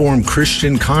well-formed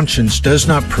Christian conscience does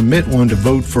not permit one to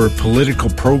vote for a political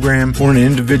program or an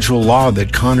individual law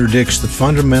that contradicts the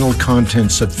fundamental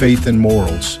contents of faith and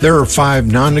morals. There are 5 5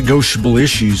 non-negotiable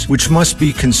issues which must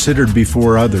be considered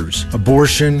before others: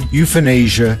 abortion,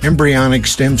 euthanasia, embryonic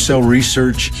stem cell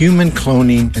research, human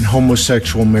cloning, and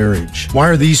homosexual marriage. Why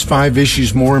are these 5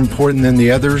 issues more important than the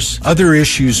others? Other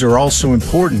issues are also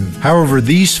important. However,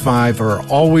 these 5 are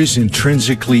always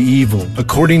intrinsically evil.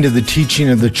 According to the teaching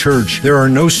of the Church, there are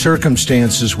no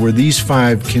circumstances where these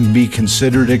 5 can be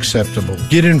considered acceptable.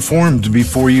 Get informed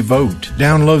before you vote.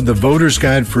 Download the Voter's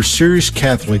Guide for Serious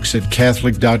Catholics at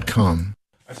Catholic.com.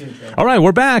 All right,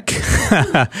 we're back.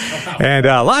 And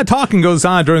a lot of talking goes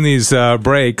on during these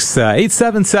breaks.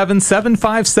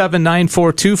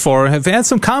 877-757-9424. Have had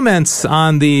some comments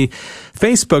on the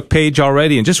Facebook page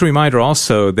already. And just a reminder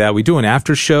also that we do an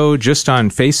after show just on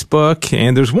Facebook.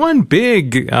 And there's one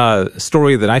big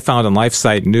story that I found on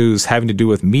LifeSite News having to do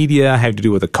with media, having to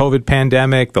do with the COVID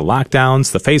pandemic, the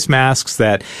lockdowns, the face masks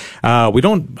that I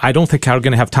don't think are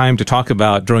going to have time to talk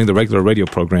about during the regular radio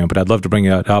program, but I'd love to bring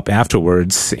it up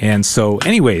afterwards. And so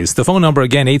anyways, the phone number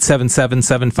again,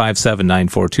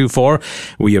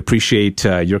 877-757-9424. We appreciate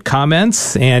your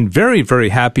comments, and very, very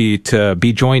happy to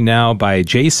be joined now by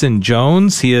Jason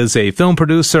Jones. He is a film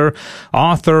producer,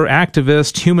 author,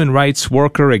 activist, human rights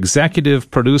worker,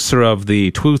 executive producer of the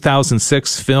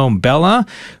 2006 film Bella,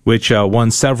 which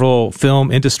won several film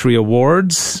industry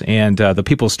awards and the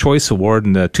People's Choice Award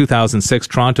in the 2006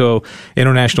 Toronto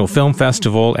International Film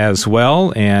Festival as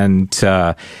well. And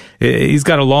he's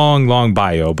got a long, long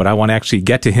bio, but I want to actually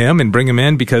get to him and bring him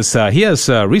in because he has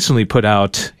recently put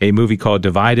out a movie called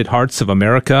Divided Hearts of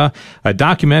America, a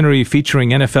documentary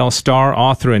featuring NFL star,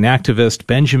 author, and activist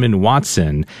Benjamin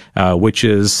Watson, which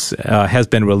has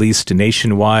been released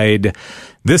nationwide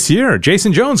this year.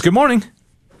 Jason Jones, good morning.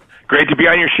 Great to be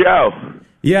on your show.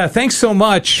 Yeah, thanks so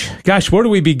much. Gosh, where do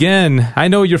we begin? I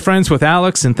know you're friends with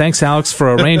Alex, and thanks, Alex,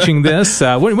 for arranging this.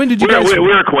 When did you guys...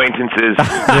 We're acquaintances.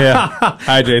 Yeah.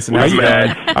 Hi, Jason. Are you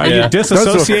disassociating?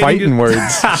 Those are fighting words.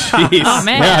 Jeez. Oh,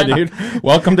 man. Yeah, dude.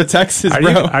 Welcome to Texas,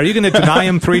 bro. Are you going to deny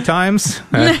him 3 times?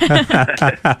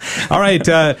 All right,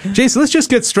 Jason, let's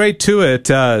just get straight to it.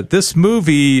 This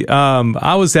movie,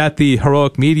 I was at the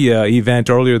Heroic Media event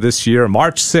earlier this year,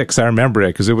 March 6th, I remember it,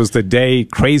 because it was the day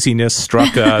craziness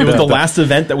struck. It was the last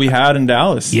event that we had in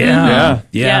Dallas. Yeah.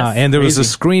 Yes. And there was a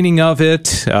screening of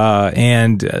it,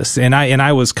 and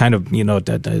I was kind of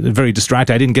very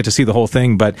distracted. I didn't get to see the whole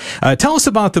thing, but tell us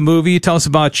about the movie. Tell us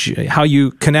about how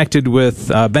you connected with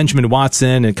Benjamin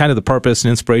Watson and kind of the purpose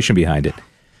and inspiration behind it.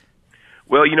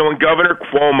 Well, when Governor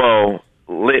Cuomo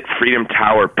lit Freedom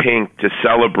Tower pink to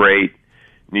celebrate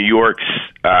New York's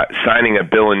signing a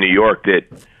bill in New York that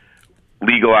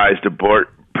legalized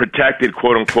protected,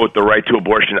 quote unquote, the right to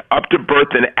abortion up to birth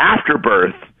and after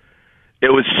birth, it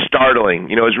was startling.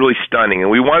 It was really stunning.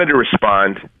 And we wanted to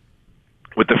respond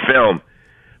with the film,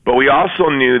 but we also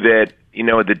knew that,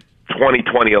 the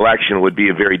 2020 election would be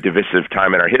a very divisive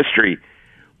time in our history.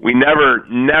 We never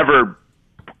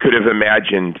could have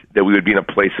imagined that we would be in a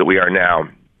place that we are now.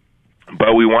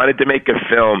 But we wanted to make a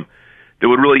film that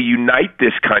would really unite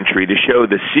this country to show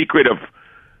the secret of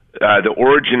the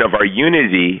origin of our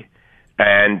unity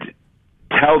and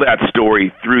tell that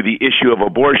story through the issue of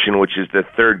abortion, which is the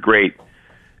third great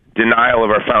denial of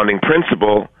our founding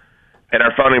principle. And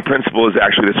our founding principle is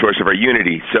actually the source of our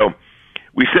unity. So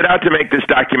we set out to make this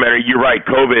documentary. You're right,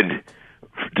 COVID,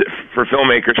 for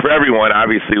filmmakers, for everyone,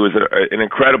 obviously, was an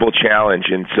incredible challenge.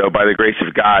 And so by the grace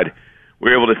of God, we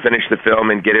were able to finish the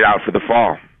film and get it out for the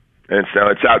fall. And so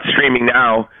it's out streaming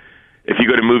now. If you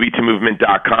go to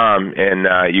movie2movement.com, and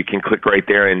you can click right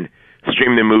there and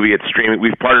stream the movie. It's streaming.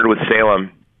 We've partnered with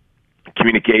Salem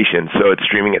Communications, so it's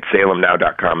streaming at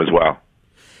salemnow.com as well.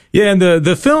 Yeah, and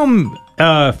the film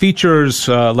features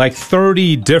like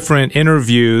 30 different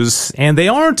interviews, and they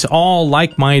aren't all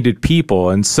like-minded people.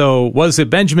 And so was it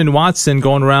Benjamin Watson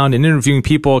going around and interviewing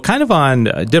people kind of on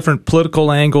different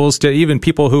political angles, to even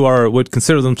people who would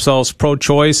consider themselves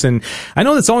pro-choice? And I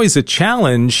know that's always a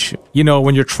challenge,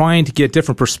 when you're trying to get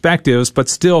different perspectives, but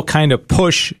still kind of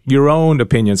push your own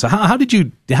opinions. So how did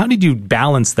you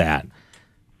balance that?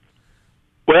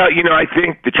 Well, I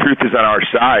think the truth is on our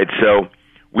side, so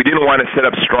we didn't want to set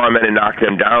up straw men and knock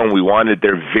them down. We wanted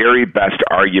their very best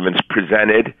arguments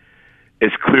presented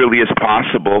as clearly as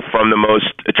possible from the most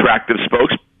attractive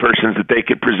spokespersons that they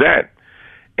could present.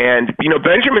 And,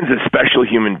 Benjamin's a special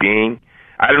human being.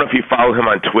 I don't know if you follow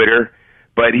him on Twitter,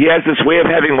 but he has this way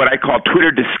of having what I call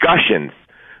Twitter discussions.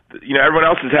 Everyone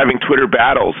else is having Twitter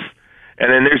battles. And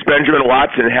then there's Benjamin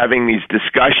Watson having these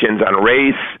discussions on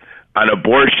race, on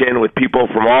abortion, with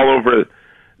people from all over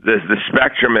the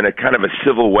spectrum in a kind of a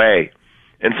civil way.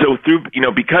 And so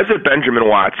because of Benjamin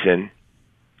Watson,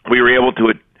 we were able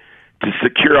to to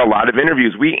secure a lot of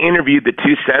interviews. We interviewed the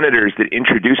two senators that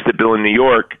introduced the bill in New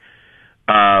York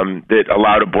that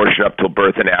allowed abortion up till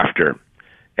birth and after.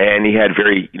 And he had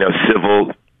very,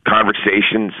 civil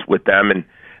conversations with them, and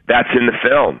that's in the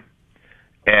film.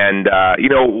 And,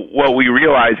 what we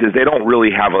realize is they don't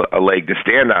really have a leg to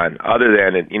stand on other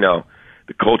than,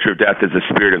 the culture of death is the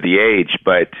spirit of the age.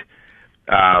 But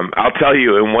I'll tell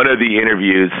you, in one of the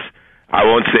interviews, I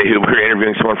won't say who, we were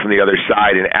interviewing someone from the other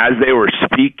side, and as they were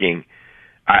speaking,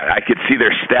 I could see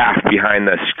their staff behind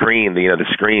the screen, the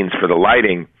screens for the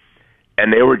lighting,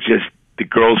 and they were just, the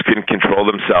girls couldn't control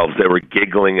themselves. They were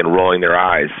giggling and rolling their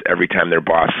eyes every time their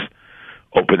boss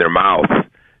opened their mouth.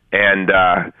 And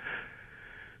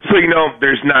so,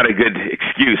 there's not a good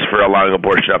excuse for allowing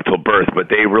abortion up till birth, but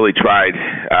they really tried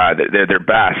their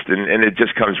best. And it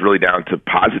just comes really down to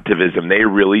positivism. They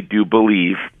really do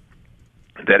believe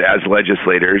that as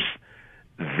legislators,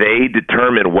 they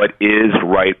determine what is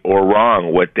right or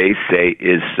wrong. What they say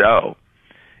is so.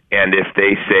 And if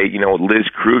they say, Liz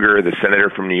Kruger, the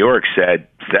senator from New York, said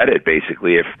it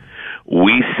basically. If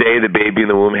we say the baby in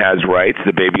the womb has rights,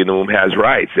 the baby in the womb has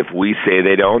rights. If we say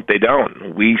they don't, they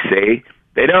don't. We say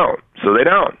they don't, so they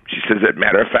don't. She says it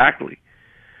matter-of-factly.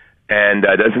 And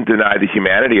doesn't deny the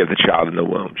humanity of the child in the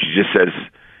womb. She just says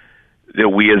that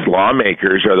we as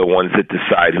lawmakers are the ones that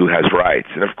decide who has rights.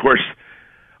 And of course,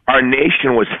 our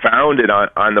nation was founded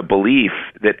on the belief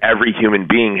that every human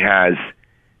being has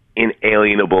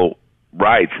inalienable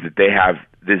rights, that they have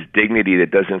this dignity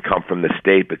that doesn't come from the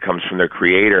state but comes from their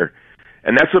creator.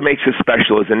 And that's what makes us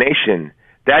special as a nation.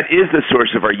 That is the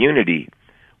source of our unity.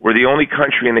 We're the only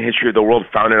country in the history of the world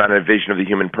founded on a vision of the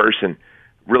human person,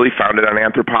 really founded on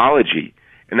anthropology.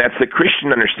 And that's the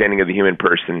Christian understanding of the human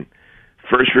person,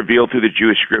 first revealed through the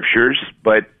Jewish scriptures,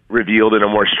 but revealed in a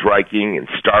more striking and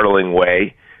startling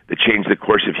way that changed the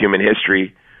course of human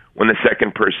history when the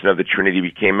second person of the Trinity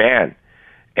became man.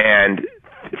 And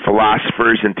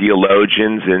philosophers and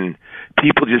theologians and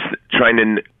people just trying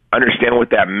to understand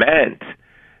what that meant.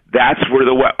 That's where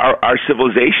our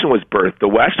civilization was birthed. The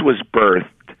West was birthed,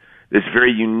 this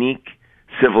very unique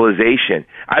civilization.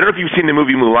 I don't know if you've seen the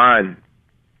movie Mulan,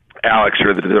 Alex,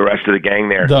 or the rest of the gang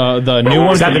there. The new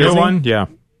one? Is that the new one? Yeah.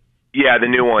 Yeah, the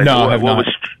new one. No, I have not.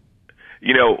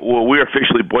 We were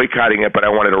officially boycotting it, but I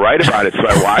wanted to write about it, so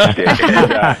I watched it.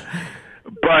 And,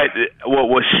 but what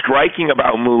was striking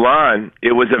about Mulan,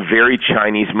 it was a very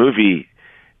Chinese movie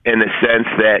in the sense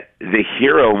that the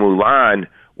hero, Mulan,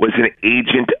 was an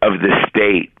agent of the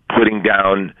state putting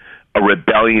down a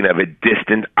rebellion of a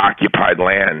distant occupied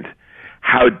land.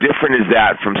 How different is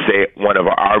that from, say, one of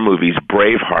our movies,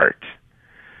 Braveheart?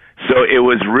 So it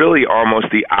was really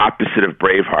almost the opposite of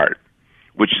Braveheart,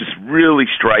 which is really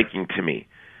striking to me.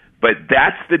 But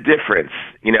that's the difference.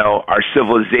 Our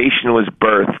civilization was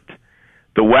birthed.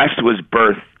 The West was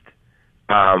birthed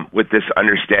with this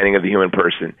understanding of the human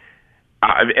person.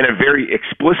 In a very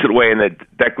explicit way in the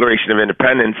Declaration of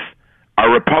Independence, our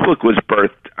republic was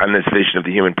birthed on this vision of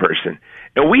the human person.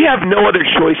 And we have no other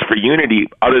choice for unity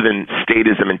other than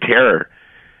statism and terror.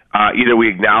 Either we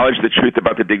acknowledge the truth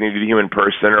about the dignity of the human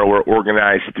person or we're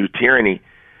organized through tyranny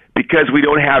because we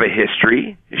don't have a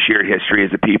history, a shared history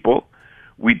as a people.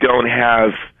 We don't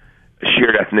have a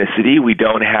shared ethnicity. We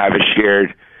don't have a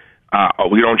shared,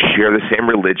 we don't share the same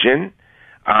religion.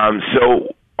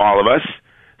 So all of us.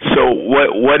 So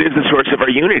what is the source of our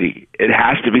unity? It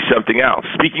has to be something else.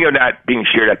 Speaking of not being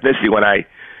shared ethnicity, when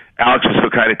Alex was so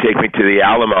kind of take me to the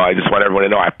Alamo, I just want everyone to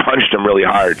know I punched him really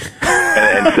hard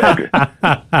and said,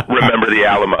 remember the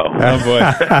Alamo. Oh, boy.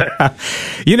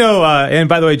 And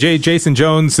by the way, Jason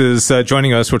Jones is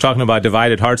joining us. We're talking about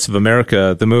Divided Hearts of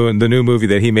America, the new movie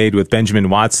that he made with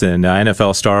Benjamin Watson,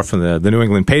 NFL star from the New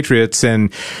England Patriots.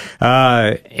 And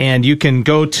you can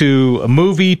go to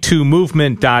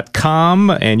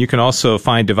movie2movement.com, and you can also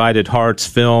find Divided Hearts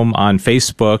film on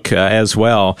Facebook as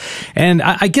well. And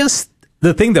I guess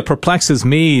the thing that perplexes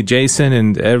me, Jason,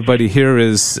 and everybody here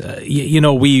is,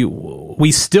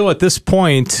 we still at this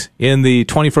point in the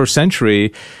 21st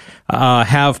century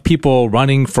have people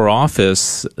running for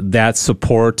office that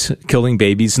support killing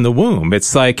babies in the womb.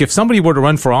 It's like if somebody were to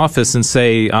run for office and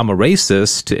say, I'm a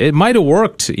racist, it might have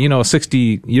worked,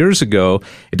 60 years ago.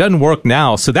 It doesn't work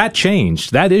now. So that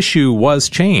changed. That issue was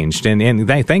changed. And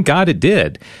thank God it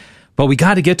did. But we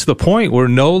got to get to the point where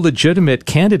no legitimate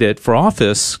candidate for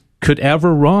office could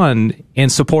ever run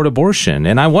and support abortion.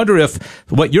 And I wonder if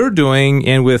what you're doing,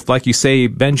 and with, like you say,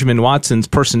 Benjamin Watson's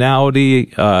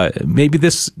personality, maybe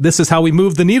this is how we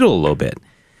move the needle a little bit.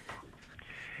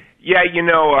 Yeah,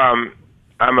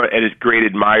 I'm a great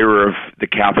admirer of the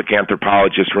Catholic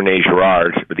anthropologist René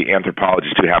Girard, or the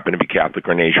anthropologist who happened to be Catholic,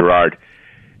 René Girard.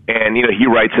 And, he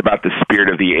writes about the spirit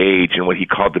of the age and what he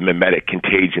called the mimetic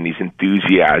contagion, these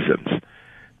enthusiasms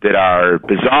that are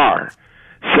bizarre.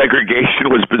 Segregation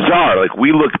was bizarre. Like,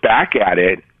 we look back at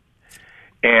it,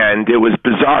 and it was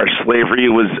bizarre. Slavery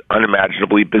was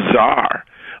unimaginably bizarre.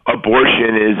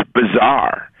 Abortion is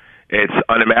bizarre. It's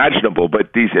unimaginable.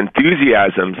 But these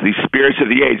enthusiasms, these spirits of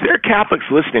the age, there are Catholics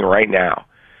listening right now.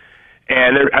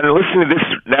 And they're listening to this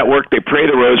network. They pray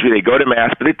the rosary. They go to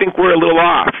Mass. But they think we're a little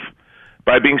off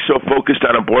by being so focused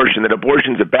on abortion, that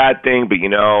abortion's a bad thing, but,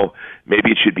 maybe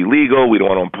it should be legal. We don't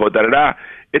want to impose da-da-da.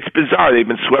 It's bizarre. They've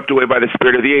been swept away by the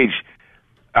spirit of the age.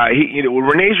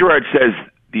 Rene Girard says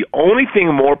the only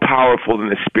thing more powerful than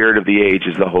the spirit of the age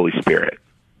is the Holy Spirit.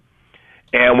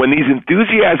 And when these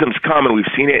enthusiasms come, and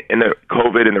we've seen it in the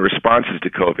COVID and the responses to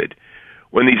COVID,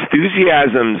 when these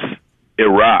enthusiasms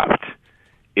erupt,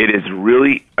 it is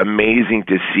really amazing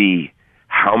to see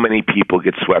how many people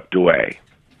get swept away.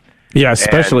 Yeah,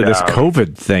 especially this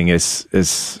COVID thing is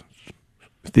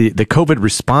the COVID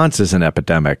response is an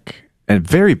epidemic and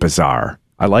very bizarre.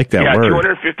 I like that word.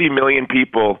 250 million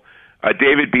people.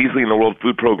 David Beasley and the World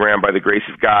Food Program, by the grace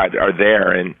of God, are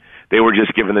there, and they were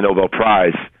just given the Nobel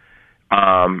Prize.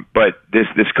 But this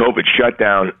COVID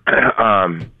shutdown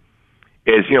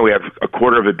is, we have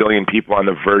 250 million people on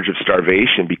the verge of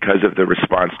starvation because of the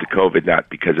response to COVID, not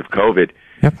because of COVID.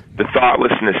 Yep. The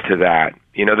thoughtlessness to that,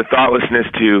 the thoughtlessness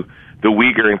to the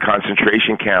Uyghur in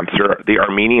concentration camps, or the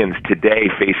Armenians today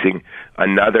facing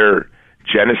another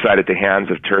genocide at the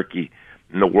hands of Turkey,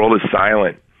 and the world is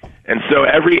silent. And so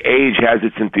every age has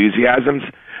its enthusiasms.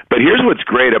 But here's what's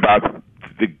great about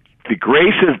the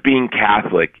grace of being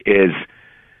Catholic is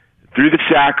through the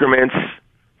sacraments,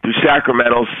 through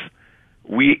sacramentals,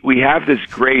 we have this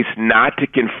grace not to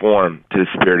conform to the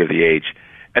spirit of the age.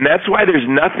 And that's why there's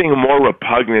nothing more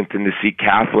repugnant than to see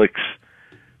Catholics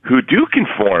who do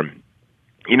conform.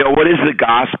 What is the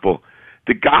gospel?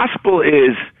 The gospel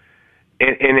is,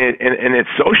 in its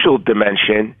social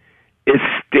dimension, is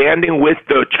standing with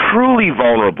the truly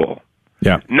vulnerable.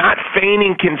 Yeah. Not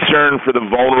feigning concern for the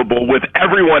vulnerable with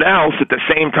everyone else at the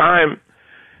same time.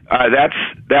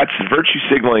 That's virtue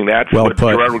signaling. That's what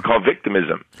Girard would call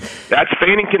victimism. That's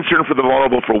feigning concern for the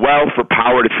vulnerable, for wealth, for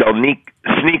power, to sell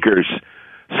sneakers.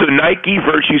 So Nike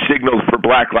virtue signals for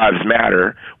Black Lives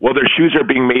Matter. Well, their shoes are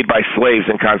being made by slaves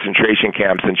in concentration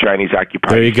camps and Chinese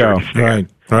occupied. There you go.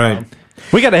 Right.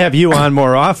 We got to have you on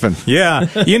more often. Yeah.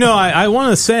 I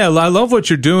want to say, I love what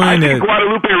you're doing. I think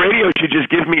Guadalupe Radio should just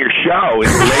give me your show.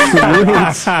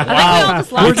 Wow.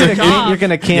 You're going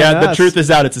to can us. The truth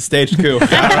is out. It's a staged coup.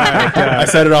 I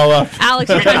set it all up. Alex,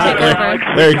 you're trying to take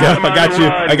over. There you go.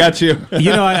 I got you.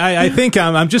 I think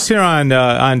I'm just here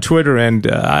on Twitter, and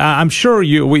I'm sure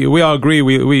we all agree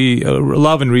we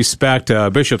love and respect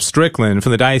Bishop Strickland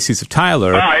from the Diocese of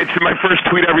Tyler. It's my first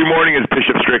tweet every morning is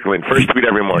Bishop Strickland. First tweet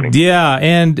every morning. Yeah,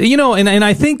 and and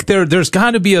I think there's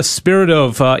got to be a spirit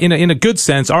of, in a good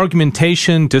sense,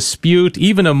 argumentation, dispute,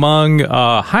 even among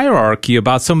hierarchy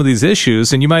about some of these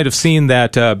issues. And you might have seen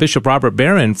that Bishop Robert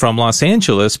Barron from Los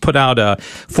Angeles put out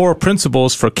 4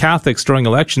 principles for Catholics during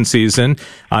election season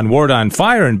on Word on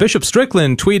Fire. And Bishop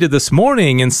Strickland tweeted this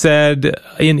morning and said,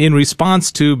 in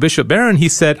response to Bishop Barron, he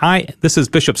said, this is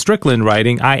Bishop Strickland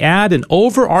writing, I add an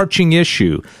overarching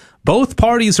issue. Both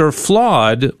parties are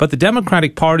flawed, but the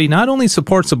Democratic Party not only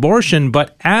supports abortion,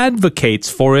 but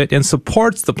advocates for it and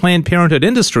supports the Planned Parenthood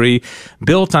industry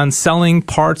built on selling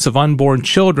parts of unborn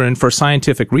children for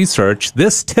scientific research.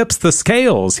 This tips the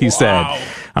scales, he said.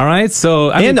 All right,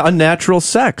 so unnatural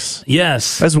sex,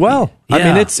 yes, as well. Yeah. I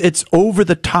mean, it's over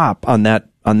the top on that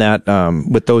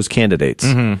with those candidates.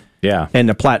 Mm-hmm. Yeah, and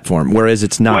the platform, whereas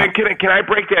it's not. Wait, can I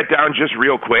break that down just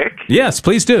real quick? Yes,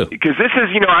 please do. Because this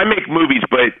is, I make movies,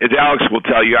 but as Alex will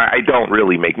tell you, I don't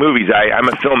really make movies. I'm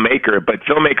a filmmaker, but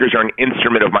filmmakers are an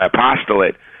instrument of my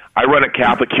apostolate. I run a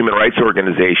Catholic human rights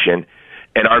organization,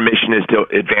 and our mission is to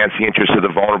advance the interests of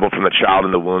the vulnerable from the child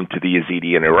in the womb to the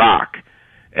Yazidi in Iraq.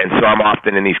 And so I'm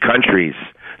often in these countries.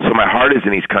 So my heart is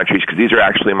in these countries because these are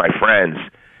actually my friends.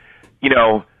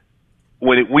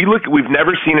 When we look, we've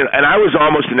never seen it, and I was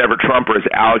almost a never Trumper, as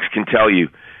Alex can tell you,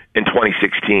 in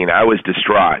 2016. I was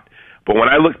distraught. But when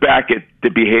I look back at the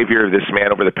behavior of this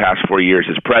man over the past 4 years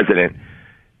as president,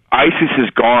 ISIS is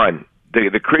gone.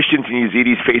 The Christians and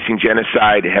Yazidis facing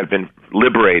genocide have been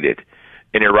liberated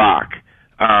in Iraq.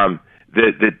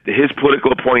 His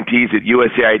political appointees at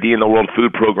USAID and the World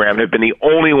Food Program have been the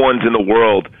only ones in the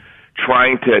world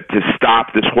trying to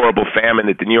stop this horrible famine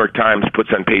that the New York Times puts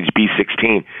on page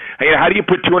B16. How do you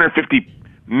put 250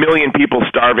 million people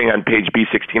starving on page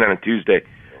B16 on a Tuesday?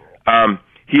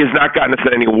 He has not gotten us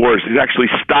in any wars. He's actually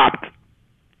stopped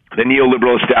the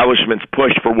neoliberal establishment's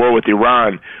push for war with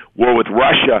Iran, war with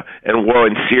Russia, and war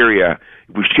in Syria.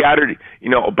 We've shattered,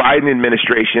 Biden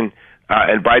administration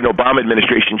and Biden-Obama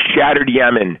administration shattered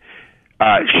Yemen,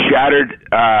 shattered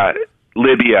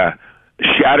Libya,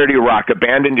 shattered Iraq,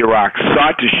 abandoned Iraq,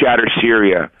 sought to shatter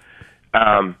Syria.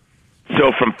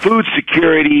 So from food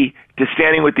security to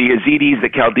standing with the Yazidis, the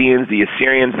Chaldeans, the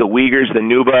Assyrians, the Uyghurs, the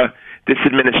Nuba, this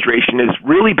administration has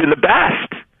really been the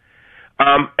best.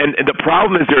 And the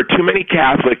problem is there are too many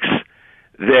Catholics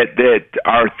that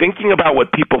are thinking about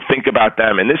what people think about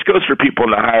them, and this goes for people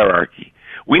in the hierarchy.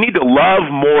 We need to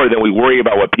love more than we worry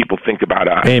about what people think about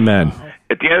us. Amen.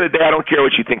 At the end of the day, I don't care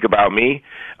what you think about me.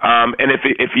 And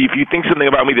if you think something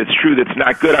about me that's true, that's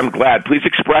not good, I'm glad. Please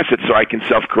express it so I can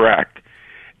self-correct.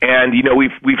 And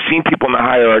we've seen people in the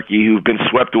hierarchy who've been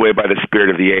swept away by the spirit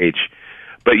of the age.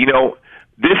 But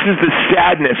this is the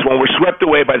sadness. When we're swept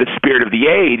away by the spirit of the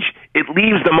age, it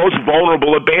leaves the most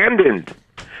vulnerable abandoned,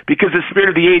 because the spirit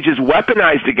of the age is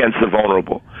weaponized against the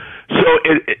vulnerable. So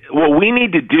what we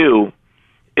need to do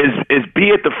is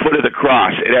be at the foot of the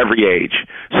cross at every age.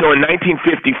 So in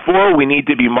 1954, we need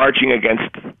to be marching against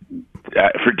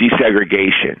for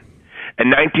desegregation. In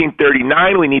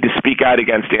 1939, we need to speak out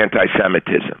against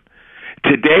anti-Semitism.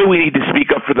 Today, we need to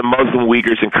speak up for the Muslim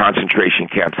Uyghurs in concentration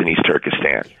camps in East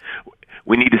Turkestan.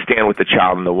 We need to stand with the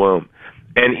child in the womb.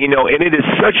 And, and it is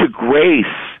such a grace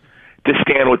to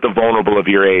stand with the vulnerable of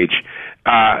your age.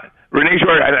 Rene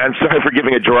Girard, I'm sorry for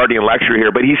giving a Girardian lecture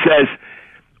here, but he says,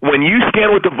 when you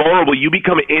stand with the vulnerable, you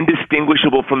become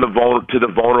indistinguishable from the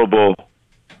vulnerable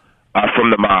from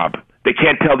the mob. They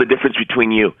can't tell the difference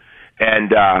between you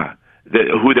and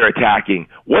who they're attacking.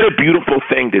 What a beautiful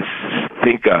thing to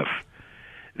think of,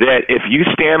 that if you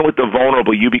stand with the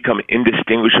vulnerable, you become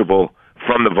indistinguishable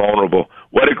from the vulnerable.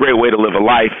 What a great way to live a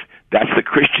life. That's the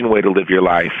Christian way to live your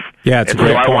life. Yeah, it's a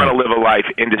great point. I want to live a life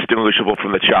indistinguishable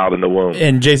from the child in the womb.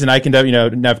 And Jason, I can,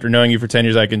 after knowing you for 10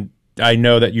 years, I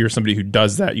know that you're somebody who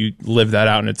does that. You live that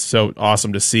out, and it's so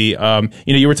awesome to see.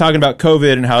 You were talking about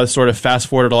COVID and how it sort of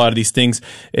fast-forwarded a lot of these things.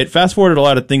 It fast-forwarded a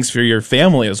lot of things for your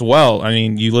family as well. I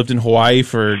mean, you lived in Hawaii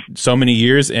for so many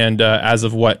years, and as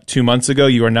of, 2 months ago,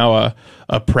 you are now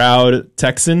a proud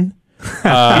Texan.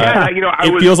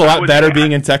 It feels a lot better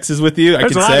being in Texas with you.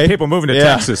 There's a lot of people moving to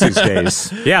Texas these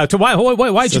days. Yeah.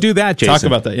 Why'd you do that, Jason? Talk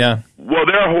about that. Yeah. Well,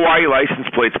 there are Hawaii license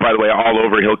plates, by the way, all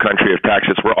over hill country of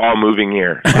Texas. We're all moving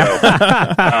here. So,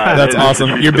 that's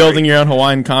awesome. You're building your own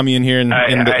Hawaiian commune here in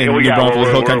New Braunfels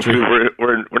Hill Country.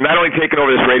 We're not only taking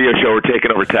over this radio show, we're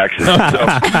taking over Texas. So,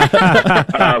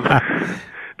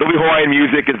 there'll be Hawaiian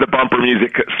music as the bumper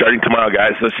music starting tomorrow,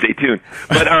 guys. So stay tuned.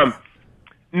 But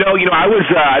no, I was,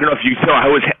 I don't know if you saw, I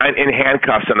was in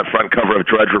handcuffs on the front cover of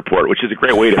Drudge Report, which is a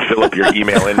great way to fill up your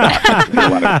email inbox. A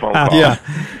lot of phone calls. Yeah.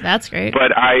 That's great.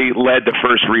 But I led the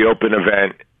first Reopen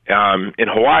event in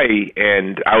Hawaii,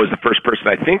 and I was the first person,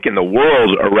 I think, in the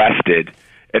world arrested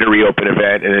at a Reopen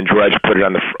event, and then Drudge put it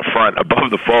on the front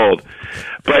above the fold.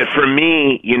 But for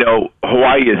me,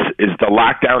 Hawaii is the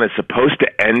lockdown is supposed to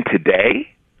end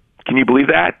today. Can you believe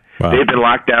that? Wow. They've been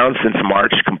locked down since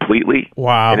March completely.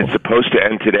 Wow. And it's supposed to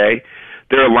end today.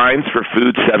 There are lines for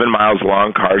food 7 miles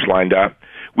long, cars lined up.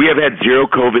 We have had 0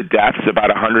 COVID deaths. About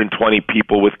 120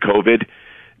 people with COVID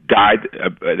died.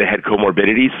 They had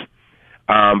comorbidities.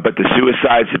 But the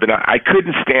suicides have been... I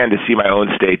couldn't stand to see my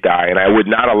own state die, and I would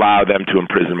not allow them to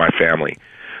imprison my family.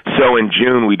 So in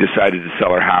June, we decided to sell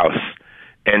our house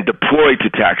and deploy to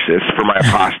Texas for my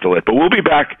apostolate. But we'll be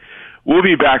back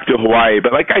to Hawaii.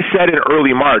 But like I said in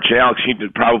early March, and Alex, you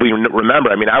probably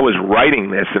remember, I was writing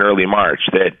this in early March,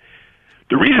 that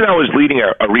the reason I was leading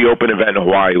a Reopen event in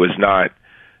Hawaii was not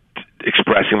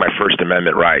expressing my First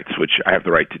Amendment rights, which I have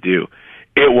the right to do.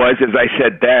 It was, as I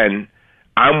said then,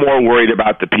 I'm more worried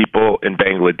about the people in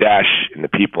Bangladesh and the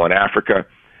people in Africa,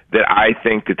 that I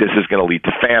think that this is going to lead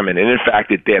to famine. And in fact,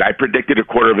 it did. I predicted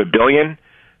 250 million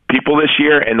people this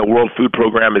year, and the World Food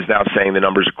Program is now saying the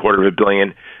number's 250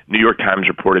 million. New York Times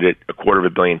reported it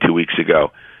 250 million 2 weeks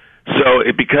ago. So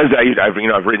because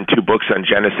I've written 2 books on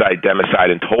genocide,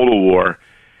 democide, and total war,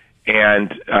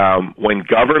 and when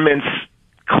governments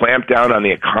clamp down on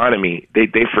the economy,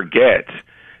 they forget.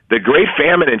 The Great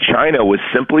Famine in China was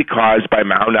simply caused by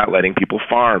Mao not letting people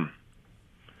farm.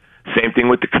 Same thing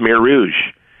with the Khmer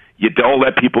Rouge. You don't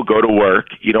let people go to work.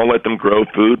 You don't let them grow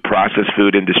food, process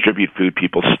food, and distribute food.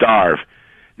 People starve.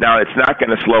 Now, it's not going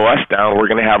to slow us down. We're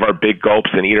going to have our big gulps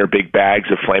and eat our big bags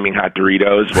of flaming hot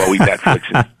Doritos while we Netflix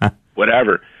and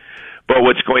whatever. But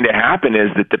what's going to happen is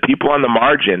that the people on the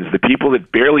margins, the people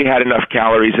that barely had enough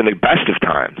calories in the best of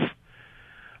times,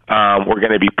 we're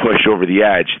going to be pushed over the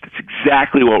edge. That's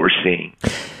exactly what we're seeing.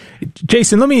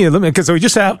 Jason, let me, because we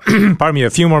just have, pardon me, a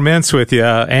few more minutes with you,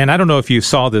 and I don't know if you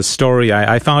saw this story.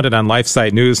 I found it on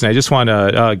LifeSite News, and I just want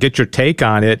to get your take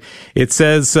on it. It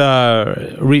says,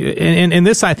 and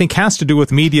this I think has to do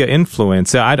with media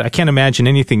influence. I can't imagine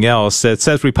anything else. It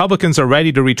says Republicans are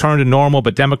ready to return to normal,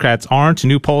 but Democrats aren't. A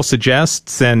new poll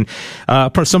suggests, and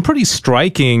some pretty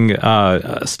striking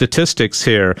statistics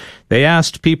here. They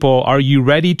asked people, "Are you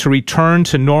ready to return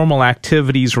to normal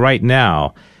activities right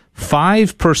now?"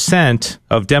 5%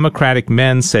 of Democratic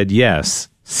men said yes.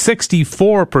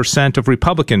 64% of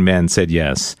Republican men said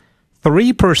yes.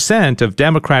 3% of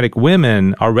Democratic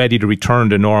women are ready to return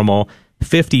to normal.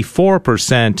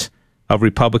 54% of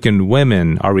Republican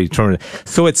women are returning.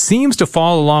 So it seems to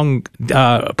fall along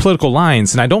political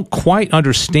lines, and I don't quite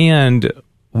understand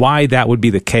why that would be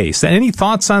the case. Any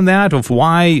thoughts on that, of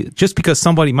why, just because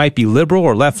somebody might be liberal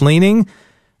or left-leaning,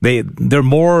 they're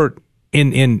more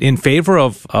in favor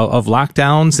of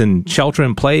lockdowns and shelter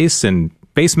in place and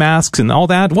face masks and all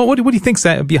that? What do you think's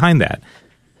behind that?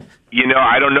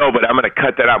 I don't know, but I'm going to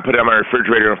cut that out and put it on my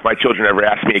refrigerator. If my children ever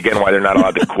ask me again why they're not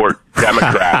allowed to court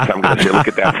Democrats, I'm going to say, look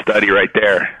at that study right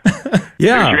there.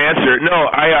 Yeah. There's your answer. No,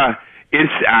 I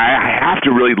have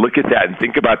to really look at that and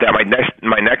think about that.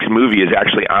 My next movie is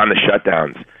actually on the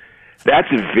shutdowns. That's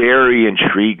very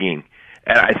intriguing.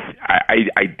 And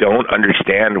I don't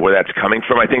understand where that's coming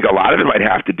from. I think a lot of it might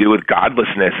have to do with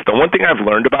godlessness. The one thing I've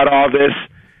learned about all this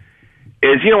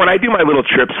is, when I do my little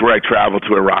trips where I travel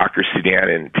to Iraq or Sudan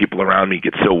and people around me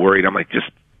get so worried, I'm like,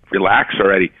 just relax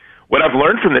already. What I've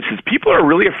learned from this is people are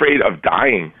really afraid of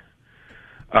dying.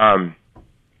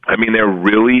 They're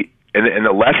really, and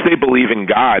the less they believe in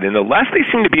God and the less they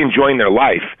seem to be enjoying their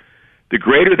life, the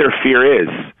greater their fear is.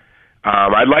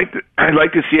 I'd like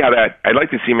to see I'd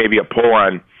like to see maybe a poll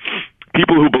on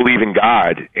people who believe in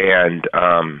God and,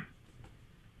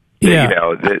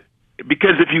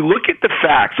 because if you look at the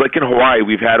facts, like in Hawaii,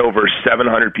 we've had over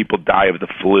 700 people die of the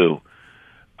flu,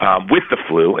 with the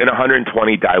flu, and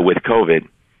 120 die with COVID.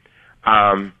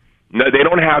 No, they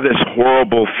don't have this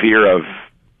horrible fear of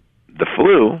the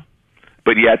flu,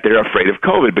 but yet they're afraid of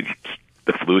COVID. But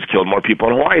the flu's killed more people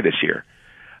in Hawaii this year.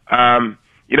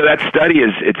 That study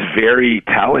it's very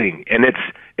telling, and it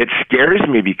scares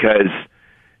me because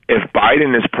if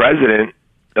Biden is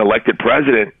elected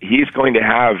president, he's going to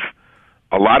have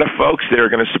a lot of folks that are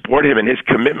going to support him in his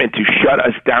commitment to shut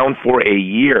us down for a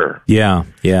year. Yeah.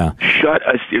 Shut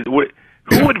us. Who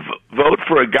would vote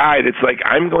for a guy that's like,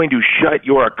 I'm going to shut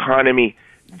your economy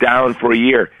down for a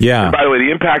year? Yeah. And by the way,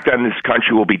 the impact on this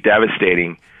country will be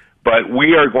devastating, but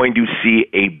we are going to see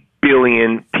 1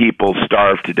 billion people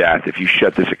starve to death if you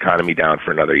shut this economy down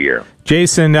for another year.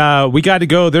 Jason, we got to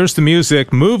go. There's the music.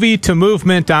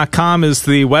 MovieToMovement.com is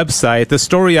the website. The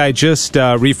story I just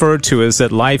referred to is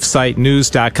at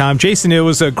LifeSiteNews.com. Jason, it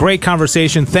was a great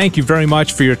conversation. Thank you very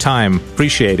much for your time.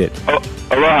 Appreciate it.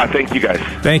 Aloha. Thank you, guys.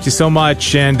 Thank you so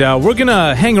much. And we're going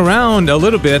to hang around a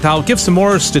little bit. I'll give some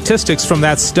more statistics from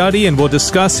that study, and we'll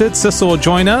discuss it. Sissel will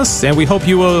join us, and we hope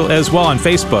you will as well on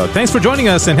Facebook. Thanks for joining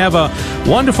us, and have a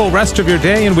wonderful rest of your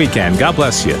day and weekend. God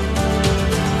bless you.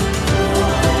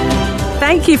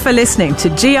 Thank you for listening to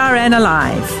GRN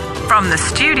Alive. From the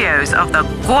studios of the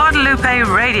Guadalupe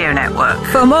Radio Network.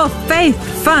 For more faith,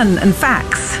 fun, and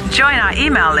facts, join our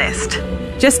email list.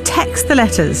 Just text the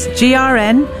letters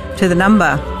GRN to the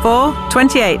number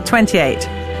 42828.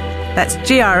 That's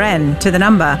GRN to the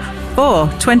number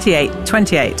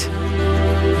 42828.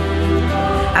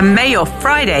 And may your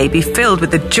Friday be filled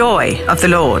with the joy of the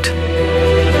Lord.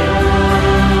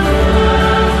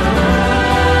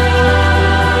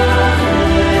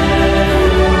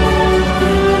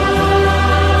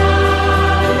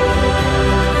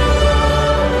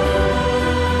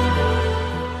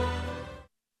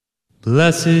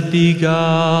 Blessed be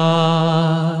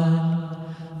God,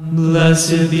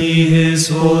 blessed be His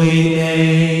holy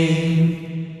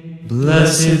name,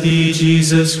 blessed be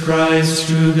Jesus Christ,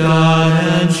 true God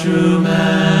and true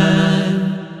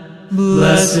man,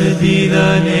 blessed be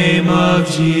the name of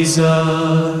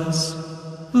Jesus,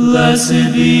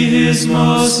 blessed be His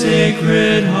most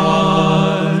sacred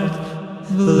heart,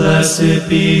 blessed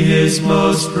be His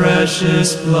most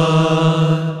precious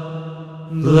blood.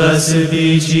 Blessed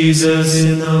be Jesus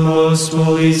in the most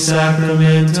holy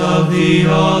sacrament of the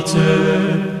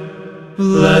altar.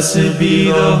 Blessed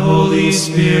be the Holy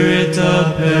Spirit,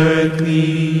 the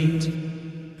Paraclete.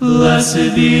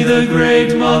 Blessed be the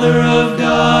great Mother of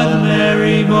God,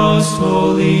 Mary most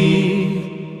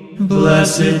holy.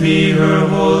 Blessed be her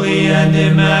holy and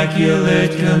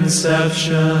immaculate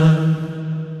conception.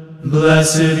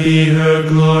 Blessed be her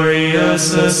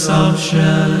glorious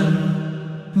assumption.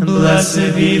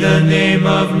 Blessed be the name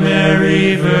of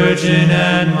Mary, Virgin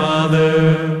and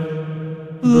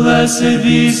Mother. Blessed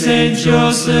be Saint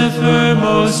Joseph, her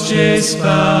most chaste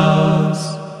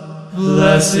spouse.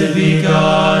 Blessed be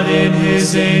God in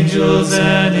his angels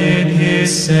and in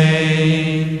his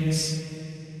saints.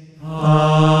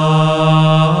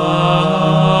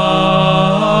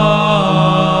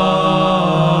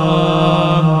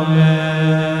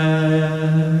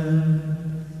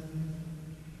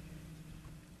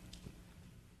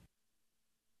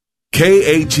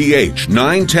 KATH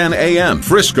 910 AM,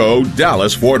 Frisco,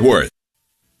 Dallas, Fort Worth.